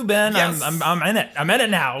for you, Ben. Yes. I'm in it. I'm in it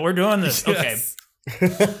now. We're doing this. Yes.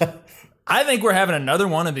 Okay. I think we're having another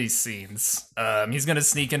one of these scenes. He's gonna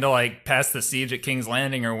sneak into like past the siege at King's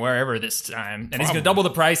Landing or wherever this time, and he's gonna double the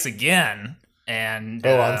price again. And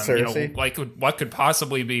on Cersei? like what could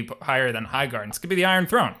possibly be higher than Highgarden? It's gonna be the Iron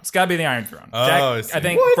Throne. It's gotta be the Iron Throne. Oh, Jack, I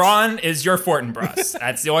think Bronn is your Fortinbras.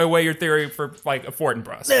 That's the only way your theory for like a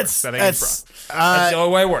Fortinbras works. I think it's Bronn. That's the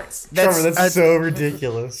only way it works. Trevor, that's so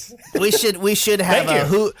ridiculous. We should have a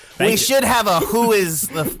who. We should have a who is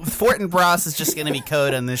the Fortinbras is just gonna be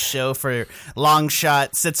code on this show for long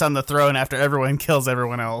shot sits on the throne after everyone kills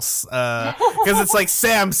everyone else. Because it's like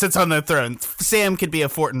Sam sits on the throne. Sam could be a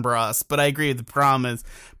Fortinbras, but I agree with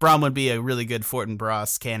Bronn would be a really good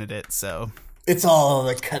Fortinbras candidate. So it's all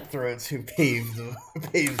the cutthroats who paved the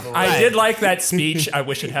way. I did like that speech. I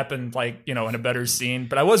wish it happened like in a better scene,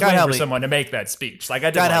 but I was waiting for someone to make that speech. Like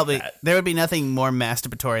I did. God help me. There would be nothing more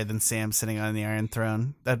masturbatory than Sam sitting on the Iron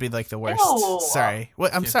Throne. That'd be like the worst. Ew. Sorry.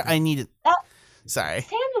 What? I'm sorry. I need it. Sorry.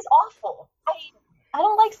 Sam is awful. I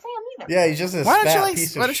don't like Sam either. Yeah, he's just a fat piece of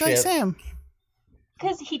shit. Why don't you like Sam?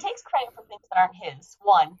 because he takes credit for things that aren't his.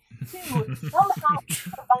 1, 2, somehow he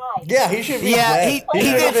survived. Yeah, he should be. Yeah,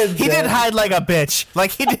 dead. he did hide like a bitch.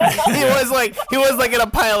 Like he was like in a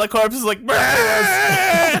pile of corpses. Like, like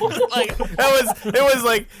it was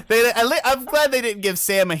like I'm glad they didn't give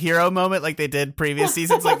Sam a hero moment like they did previous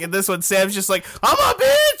seasons. Like in this one, Sam's just like, I'm a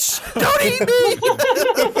bitch. Don't eat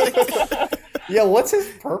me. Yeah, what's his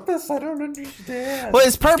purpose? I don't understand. Well,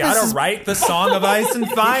 his purpose Gotta is write the Song of Ice and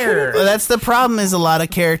Fire. Well, that's the problem. Is a lot of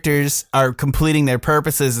characters are completing their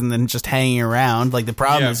purposes and then just hanging around. Like the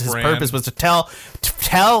problem is his purpose was to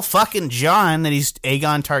tell fucking Jon that he's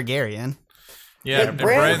Aegon Targaryen. Yeah, and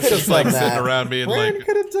Bran's just like sitting around being Bran like,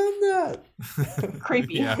 could have done that.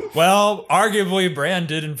 Creepy. yeah. Well, arguably, Bran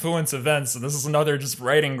did influence events, and this is another just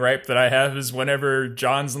writing gripe that I have. Is whenever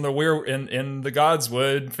Jon's in the in the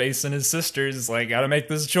Godswood facing his sisters, it's like gotta make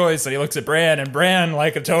this choice, and he looks at Bran, and Bran,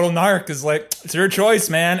 like a total narc, is like, "It's your choice,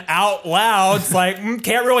 man." Out loud, it's like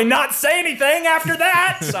can't really not say anything after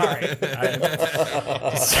that. Sorry,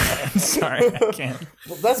 I can't.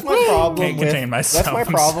 Well, that's my problem. Can't contain myself. That's my I'm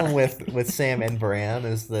problem with Sam and Bran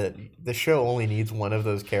is that the show only needs one of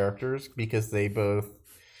those characters because they both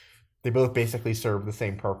basically serve the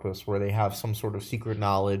same purpose, where they have some sort of secret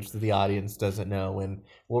knowledge that the audience doesn't know and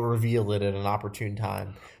will reveal it at an opportune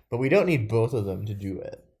time. But we don't need both of them to do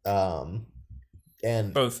it.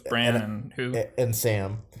 And Both Bran and who? And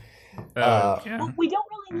Sam. Well, we don't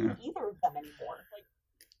really need either of them anymore. Like,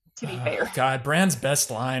 to be fair. God, Bran's best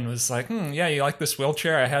line was like, yeah, you like this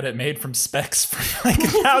wheelchair? I had it made from specs from like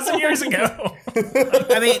 1,000 years ago.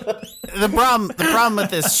 I mean, the problem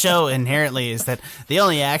with this show inherently is that the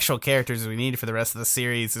only actual characters we need for the rest of the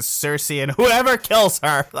series is Cersei and whoever kills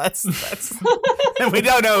her. That's and we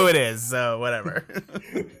don't know who it is, so whatever.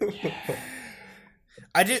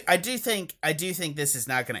 I do think this is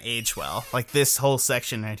not going to age well. Like this whole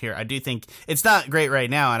section right here, I do think it's not great right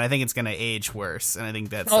now, and I think it's going to age worse. And I think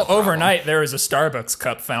that's overnight there was a Starbucks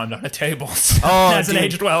cup found on a table. So it hasn't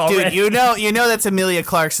aged well already. Dude, you know that's Emilia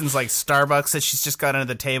Clarke's like Starbucks that she's just got under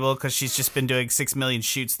the table because she's just been doing 6 million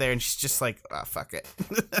shoots there, and she's just like, oh, fuck it.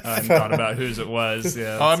 I hadn't thought about whose it was.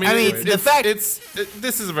 Yeah. I mean,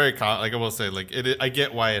 this is a very like I will say, like I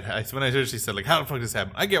get why it. When I actually said like, how the fuck does this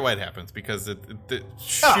happen? I get why it happens because it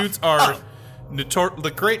shoots are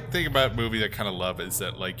the great thing about movie that I kind of love is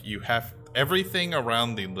that like you have everything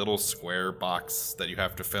around the little square box that you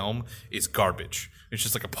have to film is garbage. It's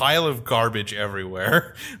just like a pile of garbage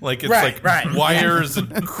everywhere. Like it's wires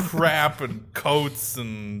and crap and coats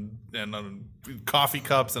and coffee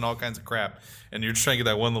cups and all kinds of crap, and you're just trying to get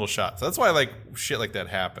that one little shot. So that's why like shit like that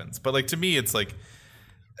happens. But like to me, it's like,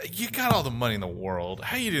 you got all the money in the world.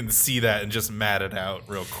 How you didn't see that and just mat it out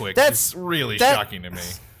real quick? That's really shocking to me.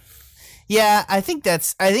 Yeah, I think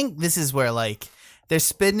this is where like they're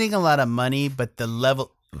spending a lot of money, but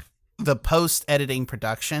the post editing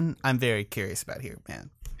production, I'm very curious about here, man.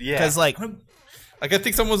 Yeah, because like I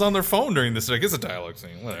think someone was on their phone during this. Like it's a dialogue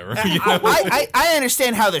scene, whatever. I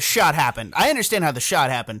understand how the shot happened.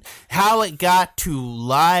 How it got to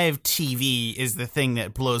live TV is the thing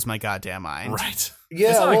that blows my goddamn mind. Right.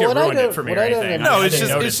 Yeah, it's not like it ruined it for me or anything. No, it's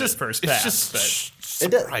just first it's pass, just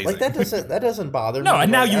surprising. Like that doesn't bother me. No, and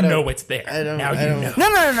now you know it's there. Now you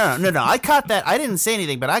know. No. I caught that. I didn't say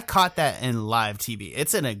anything, but I caught that in live TV.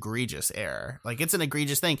 It's an egregious error. Like it's an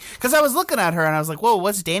egregious thing. Because I was looking at her and I was like, "Whoa,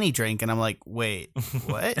 what's Danny drink?" And I'm like, "Wait,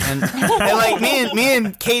 what?" And like me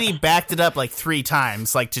and Katie backed it up like 3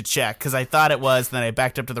 times, like to check because I thought it was. And then I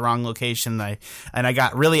backed up to the wrong location. And I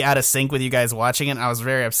got really out of sync with you guys watching it. And I was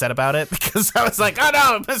very upset about it because I was like, "Oh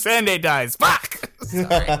no, Miss Andy dies! Fuck!"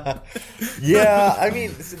 Yeah, I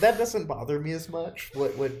mean that doesn't bother me as much.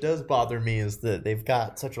 What does bother me is that they've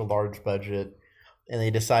got such a large budget and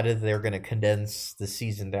they decided they're going to condense the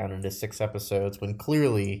season down into 6 episodes when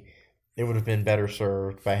clearly it would have been better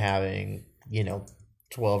served by having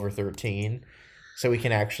 12 or 13 so we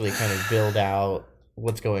can actually kind of build out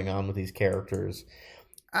what's going on with these characters.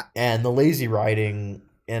 And the lazy writing,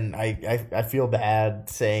 and I feel bad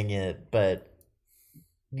saying it, but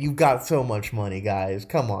you've got so much money, guys.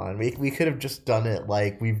 Come on. We could have just done it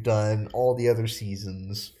like we've done all the other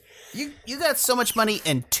seasons. You got so much money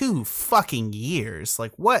in 2 fucking years.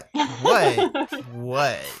 Like, what?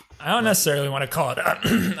 What? I don't necessarily want to call it I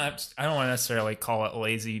don't want to necessarily call it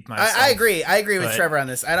lazy myself. I agree with Trevor on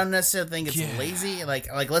this. I don't necessarily think it's lazy. Like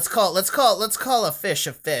let's call a fish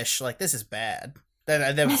a fish. Like, this is bad.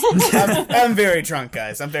 I'm very drunk,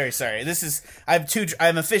 guys. I'm very sorry.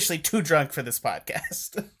 I'm officially too drunk for this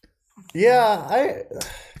podcast. Yeah,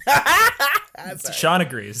 Sean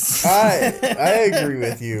agrees. I agree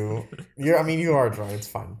with you. You are drunk. It's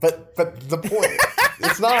fine. But the point,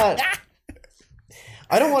 it's not.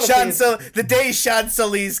 I don't want to Sean. So the day Sean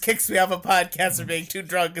Solis kicks me off a podcast for being too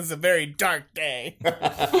drunk is a very dark day. But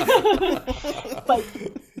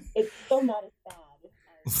it's still not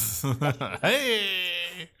as bad. Hey.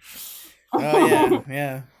 Oh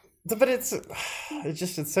yeah. But it's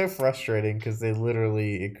so frustrating because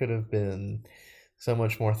it could have been so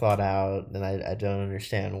much more thought out, and I don't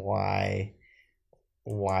understand why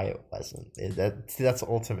it wasn't. That's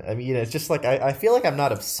ultimate. I mean, it's just like I feel like I'm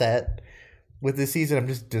not upset with this season. I'm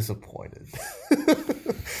just disappointed.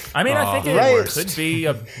 I mean, I think it could be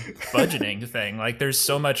a budgeting thing. Like, there's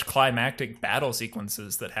so much climactic battle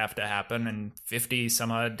sequences that have to happen, and 50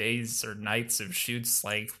 some odd days or nights of shoots.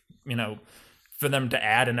 Like, for them to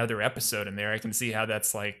add another episode in there, I can see how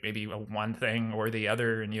that's like maybe a one thing or the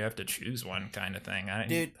other, and you have to choose one kind of thing. I don't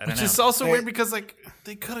know. Which is also weird because like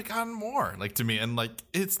they could have gotten more, like, to me, and like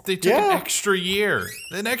they took an extra year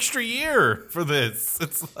for this.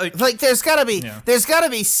 It's like there's gotta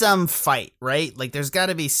be some fight, right? Like there's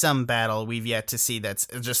gotta be some battle we've yet to see that's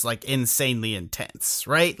just like insanely intense,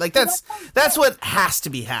 right? Like that's what has to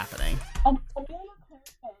be happening.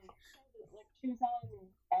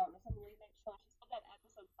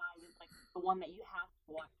 One that you have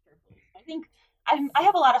to watch carefully. I think I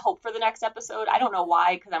have a lot of hope for the next episode. I don't know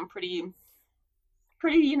why, because I'm pretty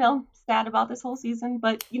sad about this whole season.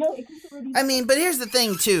 But it can already. I mean, but here's the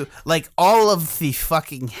thing too. Like all of the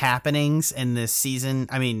fucking happenings in this season,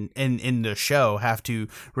 I mean, in the show, have to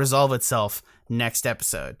resolve itself next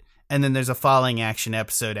episode. And then there's a following action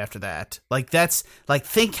episode after that. Like, that's, like,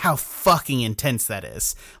 think how fucking intense that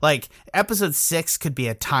is. Like, episode 6 could be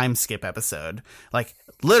a time skip episode. Like,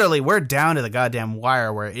 literally, we're down to the goddamn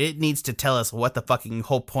wire where it needs to tell us what the fucking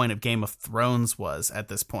whole point of Game of Thrones was at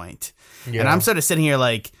this point. Yeah. And I'm sort of sitting here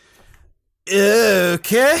like,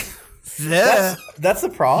 okay. Yeah. That's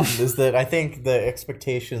the problem, is that I think the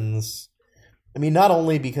expectations, I mean, not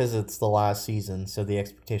only because it's the last season, so the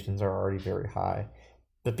expectations are already very high,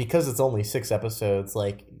 but because it's only 6 episodes,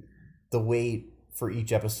 like, the wait for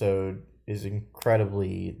each episode is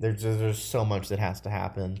incredibly. There's so much that has to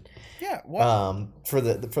happen. Yeah. Well, for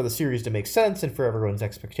the series to make sense and for everyone's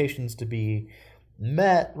expectations to be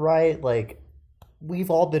met, right? Like,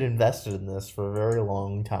 we've all been invested in this for a very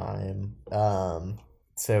long time.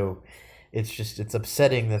 So it's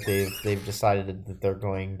upsetting that they've decided that they're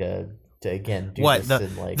going to again do what this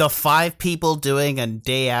in, like, the 5 people doing a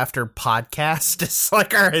day after podcast is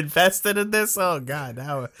like are invested in this. Oh God,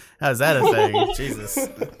 how's that a thing? Jesus.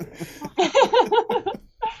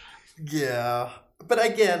 Yeah, but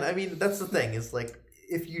again, I mean, that's the thing, is like,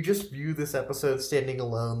 if you just view this episode standing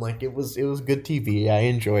alone, like, it was good TV. I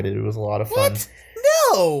enjoyed it. It was a lot of fun. What?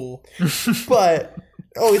 No. But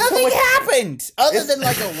nothing happened other than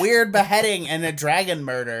like a weird beheading and a dragon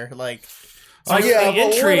murder. Like. Like, yeah, the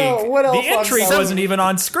intrigue, what else the intrigue wasn't even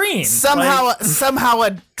on screen. Somehow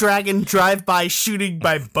a dragon drive-by shooting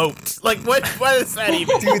by boat. Like, what is that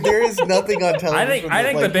even? Dude, there is nothing on television. I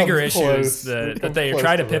think the bigger issue is that they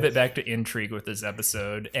try to pivot back to intrigue with this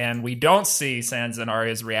episode, and we don't see Sansa and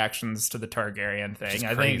Arya's reactions to the Targaryen thing.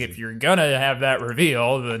 I think if you're gonna have that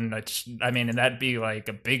reveal, then and that'd be like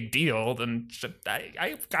a big deal, then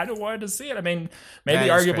I kind of wanted to see it. I mean, maybe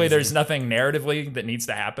arguably there's nothing narratively that needs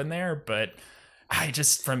to happen there, but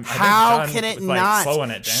how can it not? Slowing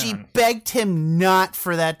it down. She begged him not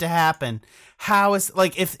for that to happen. How is,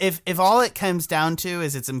 like, if all it comes down to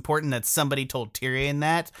is it's important that somebody told Tyrion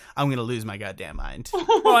that, I'm gonna lose my goddamn mind.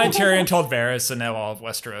 Well, and Tyrion told Varys, and now all of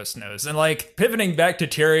Westeros knows. And like pivoting back to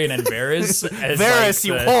Tyrion and Varys, Varys,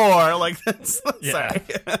 you whore! Like, that's sorry.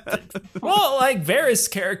 Well, like,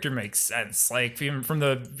 Varys' character makes sense. Like, from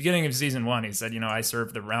the beginning of season 1, he said, I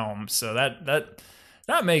serve the realm, so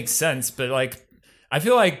that makes sense. But like, I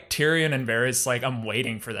feel like Tyrion and Varys, like, I'm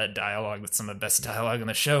waiting for that dialogue. That's some of the best dialogue in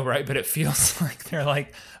the show, right? But it feels like they're,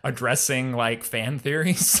 like, addressing, like, fan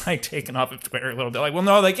theories, like, taken off of Twitter a little bit. Like, well,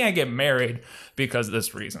 no, they can't get married because of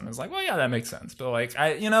this reason. It's like, well, yeah, that makes sense. But, like,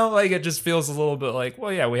 like, it just feels a little bit like,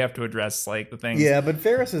 well, yeah, we have to address, like, the things. Yeah, but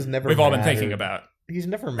Varys has never we've all been thinking about. He's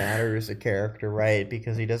never mattered as a character, right?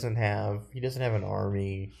 Because he doesn't have an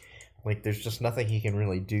army. Like, there's just nothing he can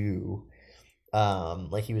really do.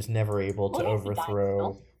 Like, he was never able to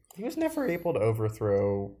overthrow. He was never able to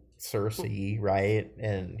overthrow Cersei, right?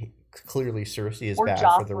 And clearly, Cersei is bad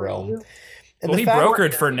for the realm. And he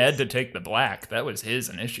brokered for Ned to take the black. That was his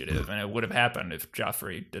initiative, and it would have happened if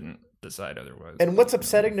Joffrey didn't decide otherwise. And what's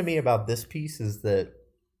upsetting to me about this piece is that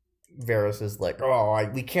Varys is like,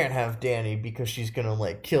 we can't have Dany because she's gonna,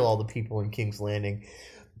 like, kill all the people in King's Landing.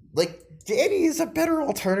 Like, Dany is a better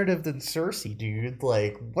alternative than Cersei, dude.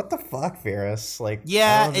 Like, what the fuck, Varys? Like,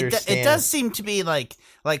 yeah, it does seem to be like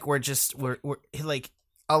we're like,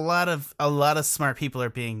 a lot of smart people are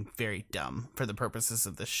being very dumb for the purposes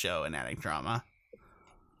of this show and adding drama.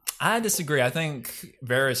 I disagree. I think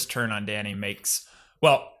Varys' turn on Dany makes...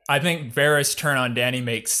 Well, I think Varys' turn on Dany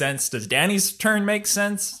makes sense. Does Dany's turn make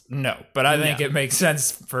sense? No. But I think it makes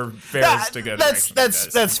sense for Varys to go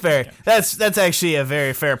That's fair. Yeah. That's actually a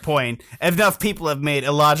very fair point. Enough people have made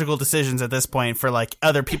illogical decisions at this point for like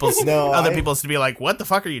other people's to be like, what the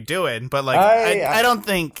fuck are you doing? But like I don't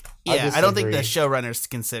think I don't think the showrunners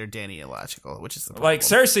consider Dany illogical, which is the problem. Like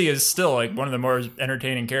Cersei is still like one of the more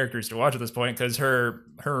entertaining characters to watch at this point because her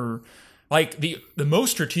like the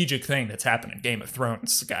most strategic thing that's happened in Game of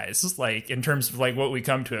Thrones, guys, like in terms of like what we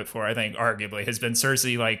come to it for, I think arguably has been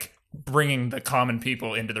Cersei like bringing the common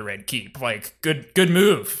people into the Red Keep. Like good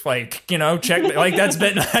move. Like, you know, check like that's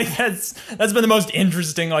been like that's been the most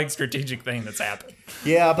interesting like strategic thing that's happened.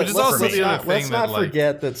 Yeah, but let's not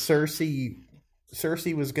forget that Cersei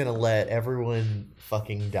was gonna let everyone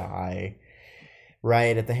fucking die.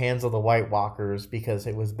 Right, at the hands of the White Walkers, because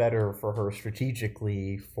it was better for her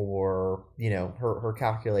strategically for, you know, her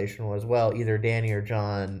calculation was, well, either Dany or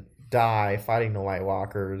Jon die fighting the White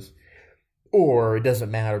Walkers, or it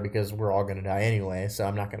doesn't matter because we're all going to die anyway, so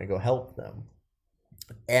I'm not going to go help them.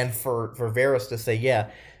 And for Varys to say,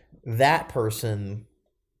 yeah, that person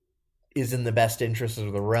is in the best interest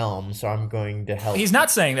of the realm, so I'm going to help. He's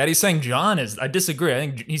not saying that. He's saying Jon is. I disagree. I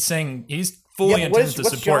think he's saying he's fully intends to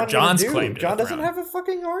support Jon's claim. Jon doesn't have a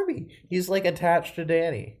fucking army. He's like attached to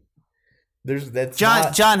Dany.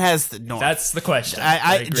 Jon has the North. That's the question.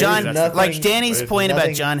 Jon, like Dany's point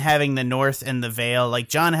about Jon having the North and the Vale, like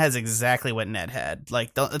Jon has exactly what Ned had.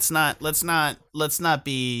 Like, let's be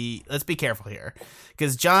careful here,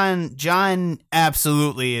 because Jon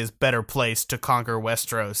absolutely is better placed to conquer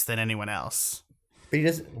Westeros than anyone else. But he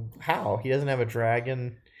doesn't. How? He doesn't have a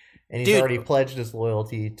dragon, and he's already pledged his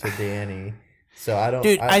loyalty to Dany. So I don't.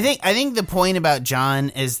 I think the point about Jon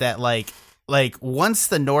is that like once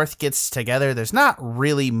the North gets together, there's not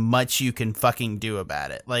really much you can fucking do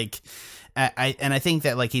about it. Like, I think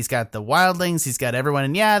that like he's got the wildlings, he's got everyone,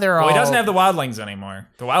 and they're all. Well, he doesn't have the wildlings anymore.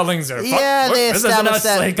 The wildlings are. They established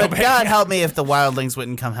that. Like, but God help me if the wildlings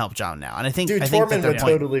wouldn't come help Jon now. And I think Tormund would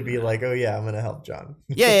totally be like, oh yeah, I'm gonna help Jon.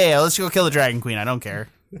 Yeah. Let's go kill the Dragon Queen. I don't care.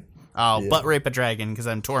 I'll butt rape a dragon because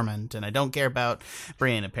I'm Tormund, and I don't care about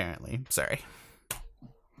Brienne. Apparently, sorry.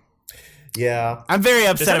 Yeah, I'm very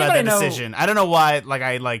upset about that decision. I don't know why.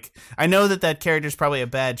 I know that character's probably a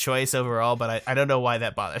bad choice overall, but I don't know why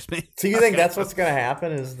that bothers me. So you think that's what's going to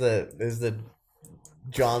happen? Is that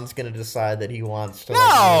Jon's going to decide that he wants to?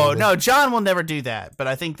 No, Jon will never do that. But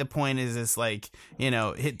I think the point is like, you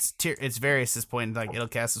know, it's Varys' point. Like, it'll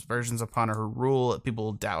cast aspersions upon her rule. People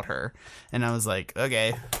will doubt her, and I was like,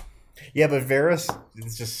 okay. Yeah, but Varys,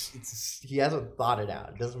 he hasn't thought it out.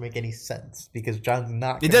 It doesn't make any sense because Jon's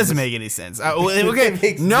not. It doesn't make any sense.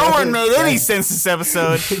 Okay, no one made any sense this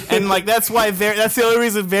episode, and like that's that's the only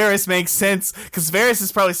reason Varys makes sense, because Varys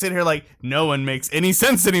is probably sitting here like no one makes any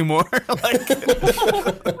sense anymore.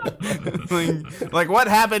 like what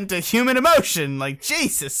happened to human emotion? Like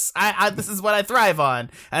Jesus, I this is what I thrive on,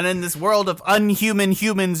 and in this world of unhuman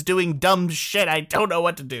humans doing dumb shit, I don't know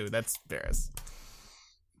what to do. That's Varys.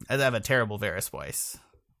 I have a terrible Varys voice.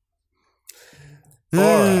 All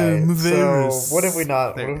right. So what have we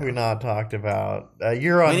not talked about?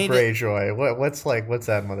 Euron Greyjoy. What's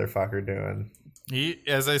that motherfucker doing? He,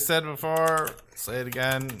 as I said before, say it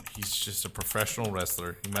again. He's just a professional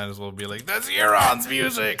wrestler. He might as well be like, "That's Euron's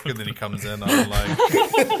music," and then he comes in on like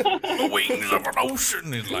the wings of an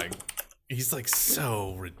ocean. He's like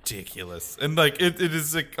so ridiculous, and like it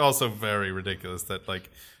is like also very ridiculous that like.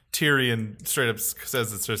 Tyrion straight up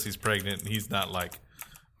says that Cersei's pregnant, and he's not like,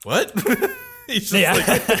 what? He's just like,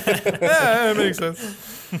 yeah, that makes sense.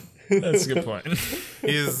 That's a good point.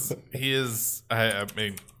 He is. I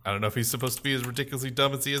mean, I don't know if he's supposed to be as ridiculously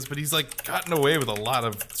dumb as he is, but he's like gotten away with a lot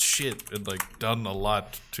of shit and like done a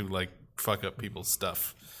lot to like fuck up people's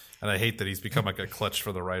stuff. And I hate that he's become like a clutch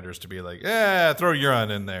for the writers to be like, yeah, throw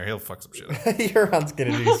Euron in there. He'll fuck some shit up. Euron's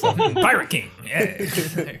going to do something. Pirate King. Yeah.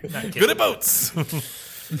 Good at boats.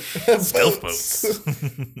 Stealth boats.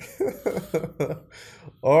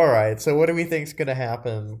 All right. So what do we think is going to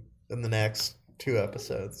happen in the next 2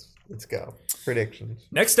 episodes? Let's go. Predictions.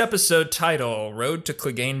 Next episode title, Road to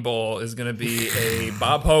Clegane Bowl, is going to be a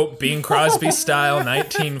Bob Hope, Bing Crosby style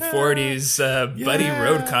 1940s buddy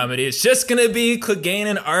road comedy. It's just going to be Clegane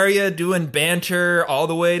and Arya doing banter all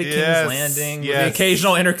the way to King's Landing with the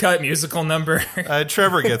occasional intercut musical number.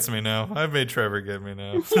 Trevor gets me now. I've made Trevor get me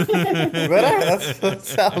now. That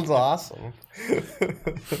sounds awesome.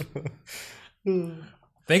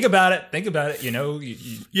 Think about it. You know,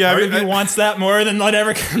 Yeah, part of you wants that more than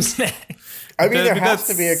whatever comes next. I mean, there has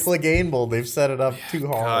to be a Clegane mold. They've set it up too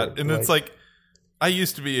hard. God. And it's like, I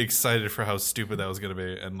used to be excited for how stupid that was going to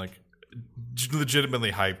be, and like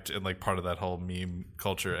legitimately hyped and like part of that whole meme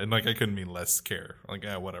culture. And like, I couldn't be less care. Like,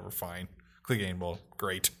 whatever, fine. Clegane mold,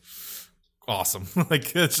 great, awesome.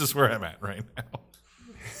 Like, that's just where I'm at right now.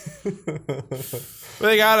 But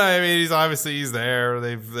they got. I mean, he's there.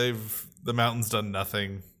 The mountain's done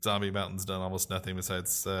nothing. Zombie Mountain's done almost nothing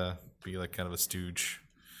besides be like kind of a stooge.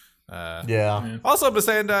 Yeah. Also,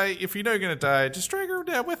 Missandei, if you know you're gonna die, just drag her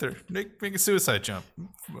down with her. Make a suicide jump.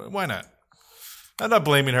 Why not? I'm not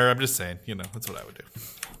blaming her. I'm just saying, that's what I would do.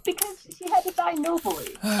 Because she had to die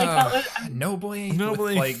nobly. Nobly?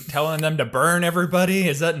 With, like telling them to burn everybody?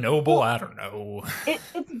 Is that noble? Well, I don't know.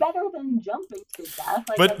 It's better than jumping to death.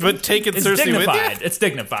 Like, but take it seriously with you. It's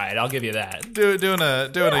dignified. I'll give you that. Doing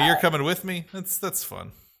a You're Coming With Me. That's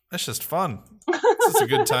fun. That's just fun. It's just a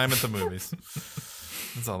good time at the movies.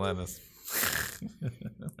 That's all that is.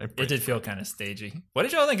 It did feel kind of stagey. What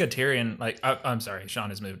did y'all think of Tyrion? Like, I'm sorry, Sean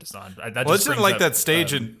has moved us on. I just didn't like that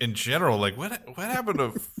stage in general. Like, what happened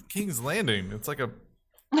to King's Landing? It's like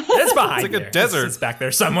it's behind. It's like a desert. It's back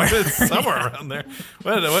there somewhere. It's somewhere around there.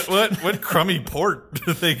 What crummy port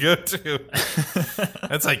did they go to?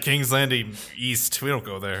 That's like King's Landing East. We don't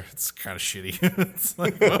go there. It's kind of shitty. It's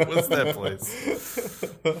like, what was that place?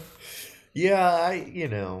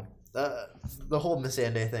 Yeah, the whole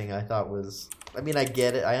Missandei thing I thought was. I mean, I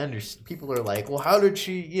get it. I understand. People are like, "Well, how did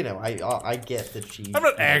she?" I get that she. I'm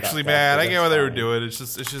not actually mad. I get what they were doing. It's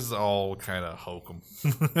just all kind of hokum.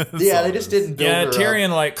 Yeah, they just didn't. Build her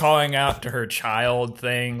Tyrion up. Like calling out to her child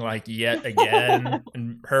thing, like yet again,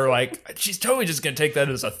 and her like she's totally just gonna take that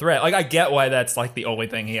as a threat. Like I get why that's like the only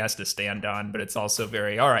thing he has to stand on, but it's also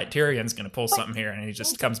very all right. Tyrion's gonna pull something here, and he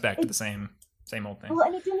just comes back to the same old thing. Well,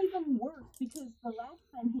 and it didn't even work because the last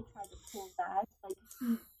time he tried to pull that, like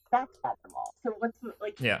he backstabbed them all. So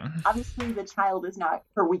obviously the child is not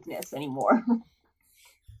her weakness anymore.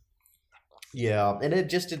 Yeah, and it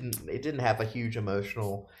didn't have a huge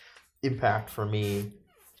emotional impact for me,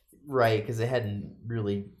 right? Because it hadn't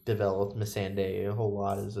really developed Missandei a whole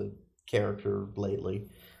lot as a character lately.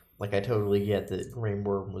 Like, I totally get that Grey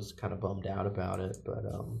Worm was kind of bummed out about it, but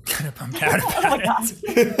kind of bummed out about oh my God.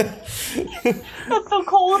 That's so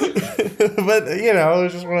cold. But it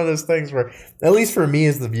was just one of those things where, at least for me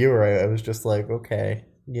as the viewer, I was just like, okay,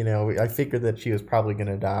 I figured that she was probably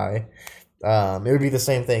gonna die. It would be the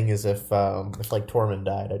same thing as if like Tormund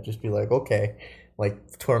died. I'd just be like, okay,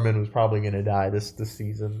 like Tormund was probably gonna die this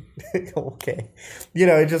season. Okay,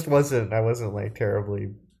 it just wasn't. I wasn't like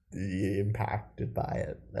terribly impacted by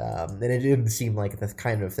it, and it didn't seem like the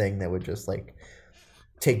kind of thing that would just like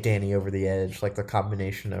take Dany over the edge, like the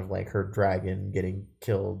combination of like her dragon getting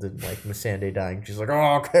killed and like Missandei dying. She's like,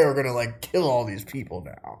 oh, okay, we're gonna like kill all these people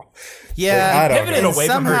now. Yeah, pivoted away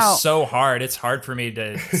from her so hard. It's hard for me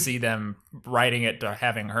to see them writing it to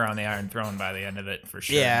having her on the Iron Throne by the end of it for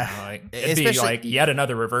sure. Yeah, it'd be like yet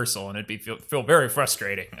another reversal, and it'd be feel very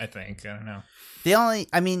frustrating. I think. I don't know. I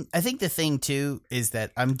think the thing too is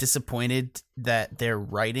that I'm disappointed that their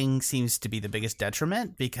writing seems to be the biggest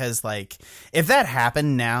detriment, because like if that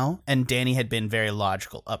happened now and Dany had been very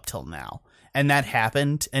logical up till now and that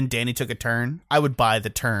happened and Dany took a turn, I would buy the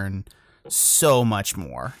turn so much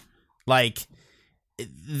more. Like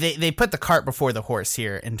they put the cart before the horse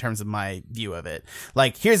here in terms of my view of it.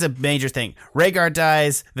 Like, here's a major thing. Rhaegar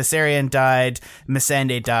dies, Viserion died,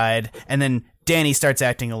 Missandei died, and then Dany starts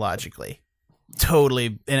acting illogically. Totally,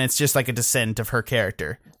 and it's just like a descent of her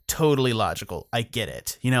character. Totally logical. I get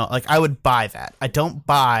it. Like I would buy that. I don't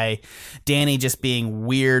buy Dany just being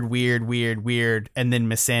weird, and then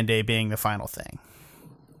Missandei being the final thing.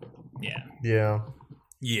 Yeah.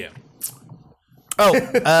 Oh,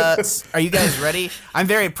 are you guys ready? I'm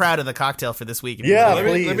very proud of the cocktail for this week. Yeah, let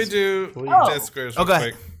me do death squares real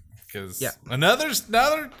quick. Because another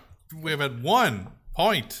we've had 1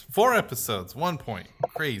 point, 4 episodes, 1 point.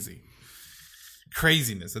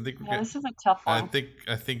 Craziness. I think this is a tough one.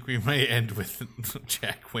 I think we may end with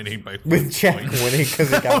Jack winning by Jack winning because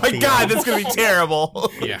he got oh my Theon. God, that's gonna be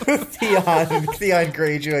terrible. Yeah. Theon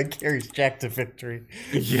Greyjoy carries Jack to victory.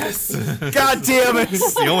 Yes. God damn it.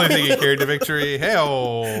 It's the only thing he carried to victory.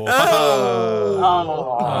 Hey-oh.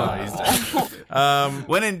 He's dead.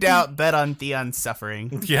 When in doubt, bet on Theon's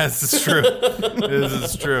suffering. Yes, it's true. This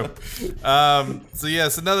is true. So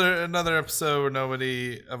yes, another episode where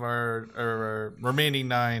nobody of our remaining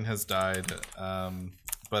 9 has died.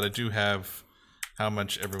 But I do have how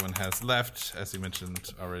much everyone has left. As you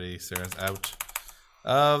mentioned already, Sarah's out.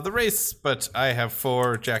 the race, but I have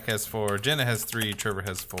 4, Jack has 4, Jenna has 3, Trevor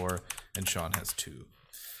has 4, and Sean has 2.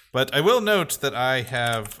 But I will note that I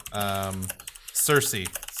have Cersei,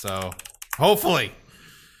 so hopefully.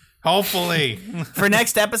 For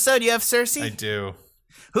next episode, you have Cersei? I do.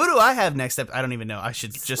 Who do I have next episode? I don't even know. I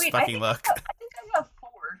should just fucking look. I think I have 4.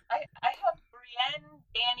 I have Brienne,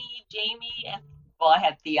 Danny, Jamie, and... Well, I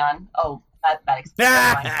had Theon. Oh, that explains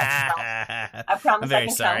why I promise. I'm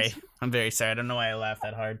very sorry. I'm very sorry. I don't know why I laughed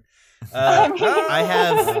that hard.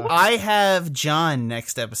 I have John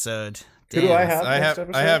next episode. Damn. Who do I have?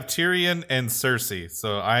 I have Tyrion and Cersei.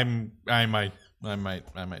 So I might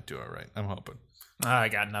do all right. I'm hoping. I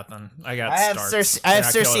got nothing. I have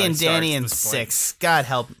Cersei and Danny in 6. God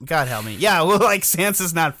help me. Yeah, well, like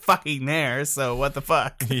Sansa's not fucking there, so what the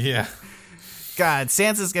fuck? Yeah. God,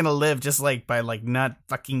 Sansa's gonna live just like by like not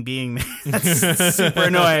fucking being there. That's super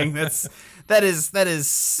annoying. That is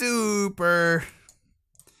super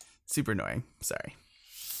annoying. Sorry.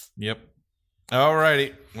 Yep.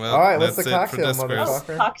 Alrighty. Well, all right. What's the cocktail,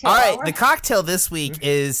 motherfucker? All right. The cocktail this week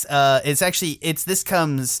is this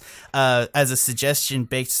comes as a suggestion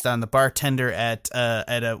based on the bartender at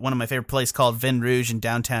one of my favorite places called Vin Rouge in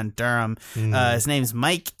downtown Durham. His name's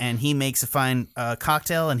Mike, and he makes a fine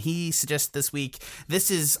cocktail. And he suggests this week. We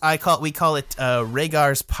call it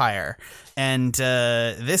Rhaegar's Pyre. And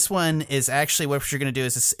this one is actually what you're going to do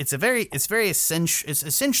is it's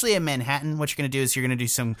essentially a Manhattan. What you're going to do is you're going to do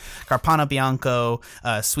some Carpano Bianco,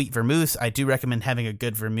 sweet vermouth. I do recommend having a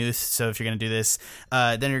good vermouth. So if you're going to do this,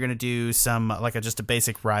 then you're going to do some just a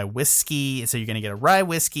basic rye whiskey. So you're going to get a rye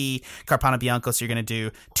whiskey, Carpano Bianco. So you're going to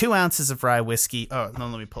do 2 ounces of rye whiskey. Oh, no,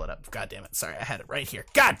 let me pull it up. God damn it. Sorry, I had it right here.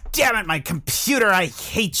 God damn it, my computer. I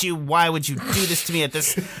hate you. Why would you do this to me at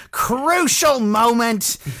this crucial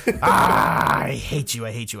moment? I hate you.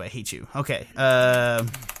 Okay. All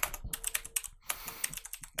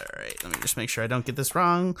right. Let me just make sure I don't get this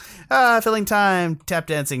wrong. Filling time. Tap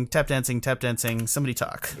dancing. Somebody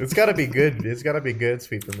talk. It's got to be good. It's got to be good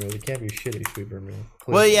sweet vermouth. It can't be shitty sweet vermouth.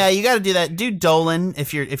 Please. Well, yeah, you got to do that. Do Dolan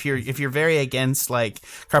if you're very against like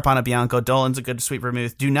Carpano Bianco. Dolan's a good sweet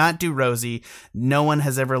vermouth. Do not do Rosie. No one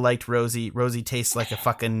has ever liked Rosie. Rosie tastes like a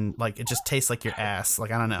fucking it just tastes like your ass.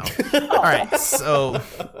 Like I don't know. All right. So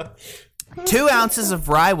 2 ounces of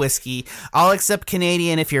rye whiskey. I'll accept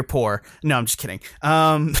Canadian if you're poor. No, I'm just kidding. 2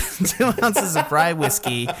 ounces of rye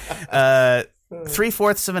whiskey.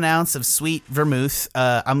 3/4 of an ounce of sweet vermouth.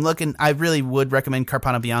 I really would recommend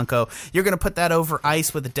Carpano Bianco. You're going to put that over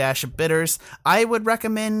ice with a dash of bitters. I would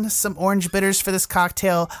recommend some orange bitters for this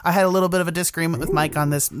cocktail. I had a little bit of a disagreement with Mike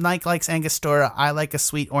on this. Mike likes Angostura. I like a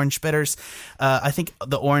sweet orange bitters. I think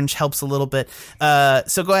the orange helps a little bit.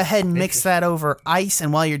 So go ahead and mix that over ice.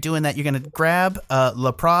 And while you're doing that, you're going to grab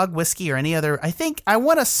La Prague whiskey or any other. I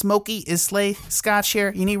want a smoky Islay scotch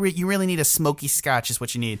here. You really need a smoky scotch is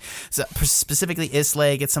what you need. So specifically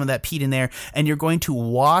Islay, get some of that peat in there, and you're going to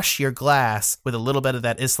wash your glass with a little bit of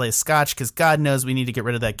that Islay scotch because God knows we need to get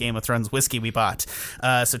rid of that Game of Thrones whiskey we bought.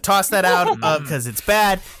 So toss that out because it's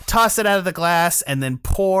bad. Toss it out of the glass and then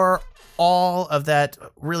pour all of that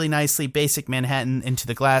really nicely basic Manhattan into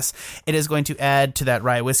the glass. It is going to add to that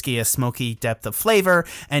rye whiskey a smoky depth of flavor,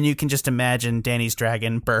 and you can just imagine Danny's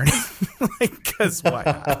dragon burning. Because why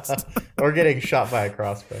not? Or getting shot by a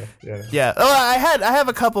crossbow. Yeah. Oh, I have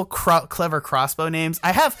a couple clever crossbow names.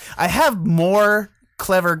 I have more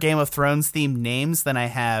clever Game of Thrones themed names than I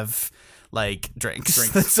have like drinks.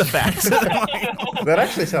 That's a fact. That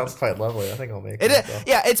actually sounds quite lovely. I think I'll make it.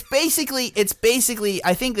 Yeah, it's basically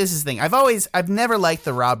I think this is the thing. I've never liked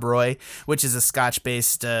the Rob Roy, which is a Scotch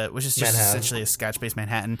based which is just essentially a Scotch based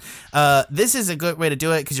Manhattan. This is a good way to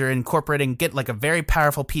do it because you're get like a very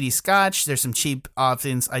powerful peaty Scotch. There's some cheap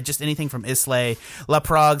options. Anything from Islay. La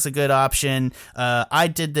Prague's a good option. I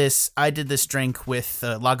did this drink with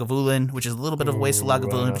Lagavulin, which is a little bit of a waste of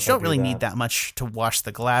Lagavulin, but you don't really need that much to wash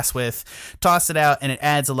the glass with. Toss it out, and it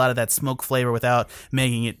adds a lot of that smoke flavor without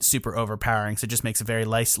making it super overpowering. So it just makes a very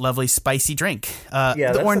nice, lovely, spicy drink.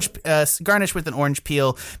 The orange garnish with an orange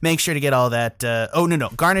peel. Make sure to get all that.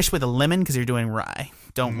 Garnish with a lemon because you're doing rye.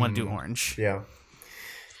 Don't want to do orange.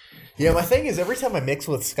 Yeah, my thing is every time I mix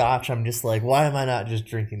with scotch, I'm just like, why am I not just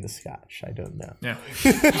drinking the scotch? I don't know. Yeah.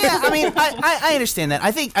 Yeah, I mean, I understand that.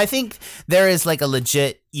 I think there is like a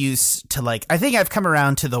legit use to like, I think I've come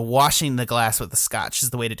around to the washing the glass with the scotch is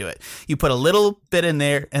the way to do it. You put a little bit in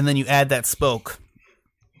there and then you add that smoke.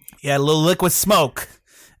 You add a little liquid smoke.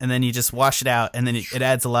 and then you just wash it out, and then it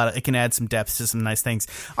adds it can add some depth to some nice things.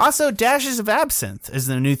 Also, dashes of absinthe is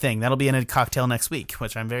the new thing. That'll be in a cocktail next week,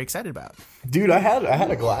 which I'm very excited about. Dude, I had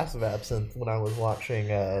a glass of absinthe when I was watching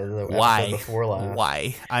the episode before last.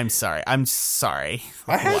 Why? I'm sorry. I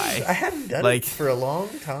hadn't done it for a long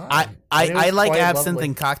time. I like absinthe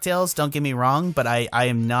in cocktails. Don't get me wrong, but I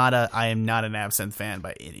am not an absinthe fan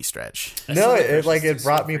by any stretch. No, it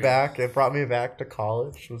brought me back. It brought me back to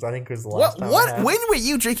college. I think it was the last time. What? When were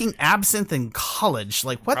you drinking absinthe in college?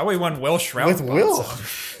 Like what? Probably when Will Shroud with Will.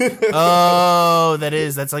 Oh,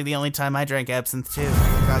 that's like the only time I drank absinthe too.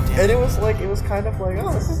 Goddamn. And it was kind of like,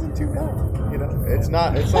 oh, this isn't too bad. You know, it's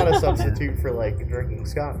not a substitute for like drinking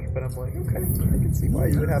scotch. But I'm like, okay, I can see why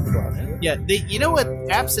you would have a glass. Yeah, you know what?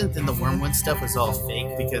 Absinthe and the wormwood stuff was all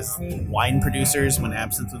fake because wine producers, when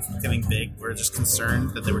absinthe was becoming big, were just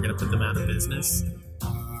concerned that they were going to put them out of business.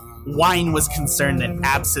 Wine was concerned that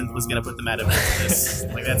absinthe was going to put them out of business.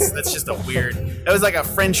 Like that's just a weird. It was like a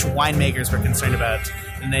French winemakers were concerned about,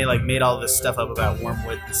 and they like made all this stuff up about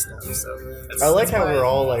wormwood and stuff. So I like how we're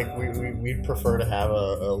all like we prefer to have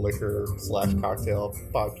a liquor / cocktail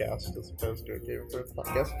podcast as opposed to a Game of Thrones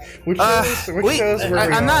podcast. Which shows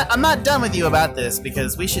where I'm not done with you about this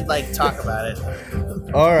because we should like talk about it.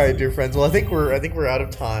 All right, dear friends. Well, I think we're out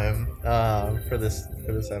of time for this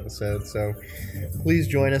episode. So please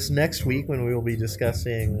join us next week when we will be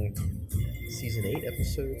discussing season 8,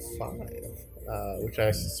 episode 5, which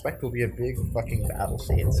I suspect will be a big fucking battle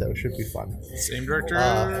scene. So it should be fun. Same director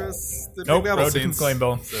as the nope, battle scenes. So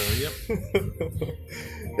yep.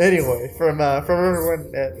 Anyway, from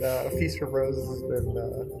everyone at Feast for Roses, it's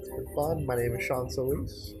been fun. My name is Sean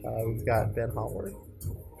Solis. We've got Ben Howard.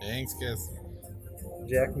 Thanks, guys.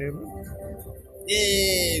 Jack Newman.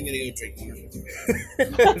 Yeah, I'm gonna go drink more.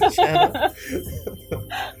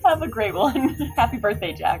 Have a great one. Happy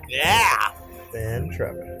birthday, Jack. Yeah. And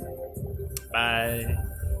Trevor. Bye.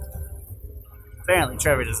 Apparently,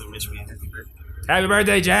 Trevor doesn't wish me a happy birthday. Happy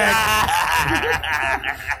birthday, Jack!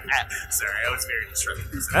 Sorry, I was very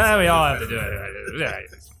disruptive. We all have to do it.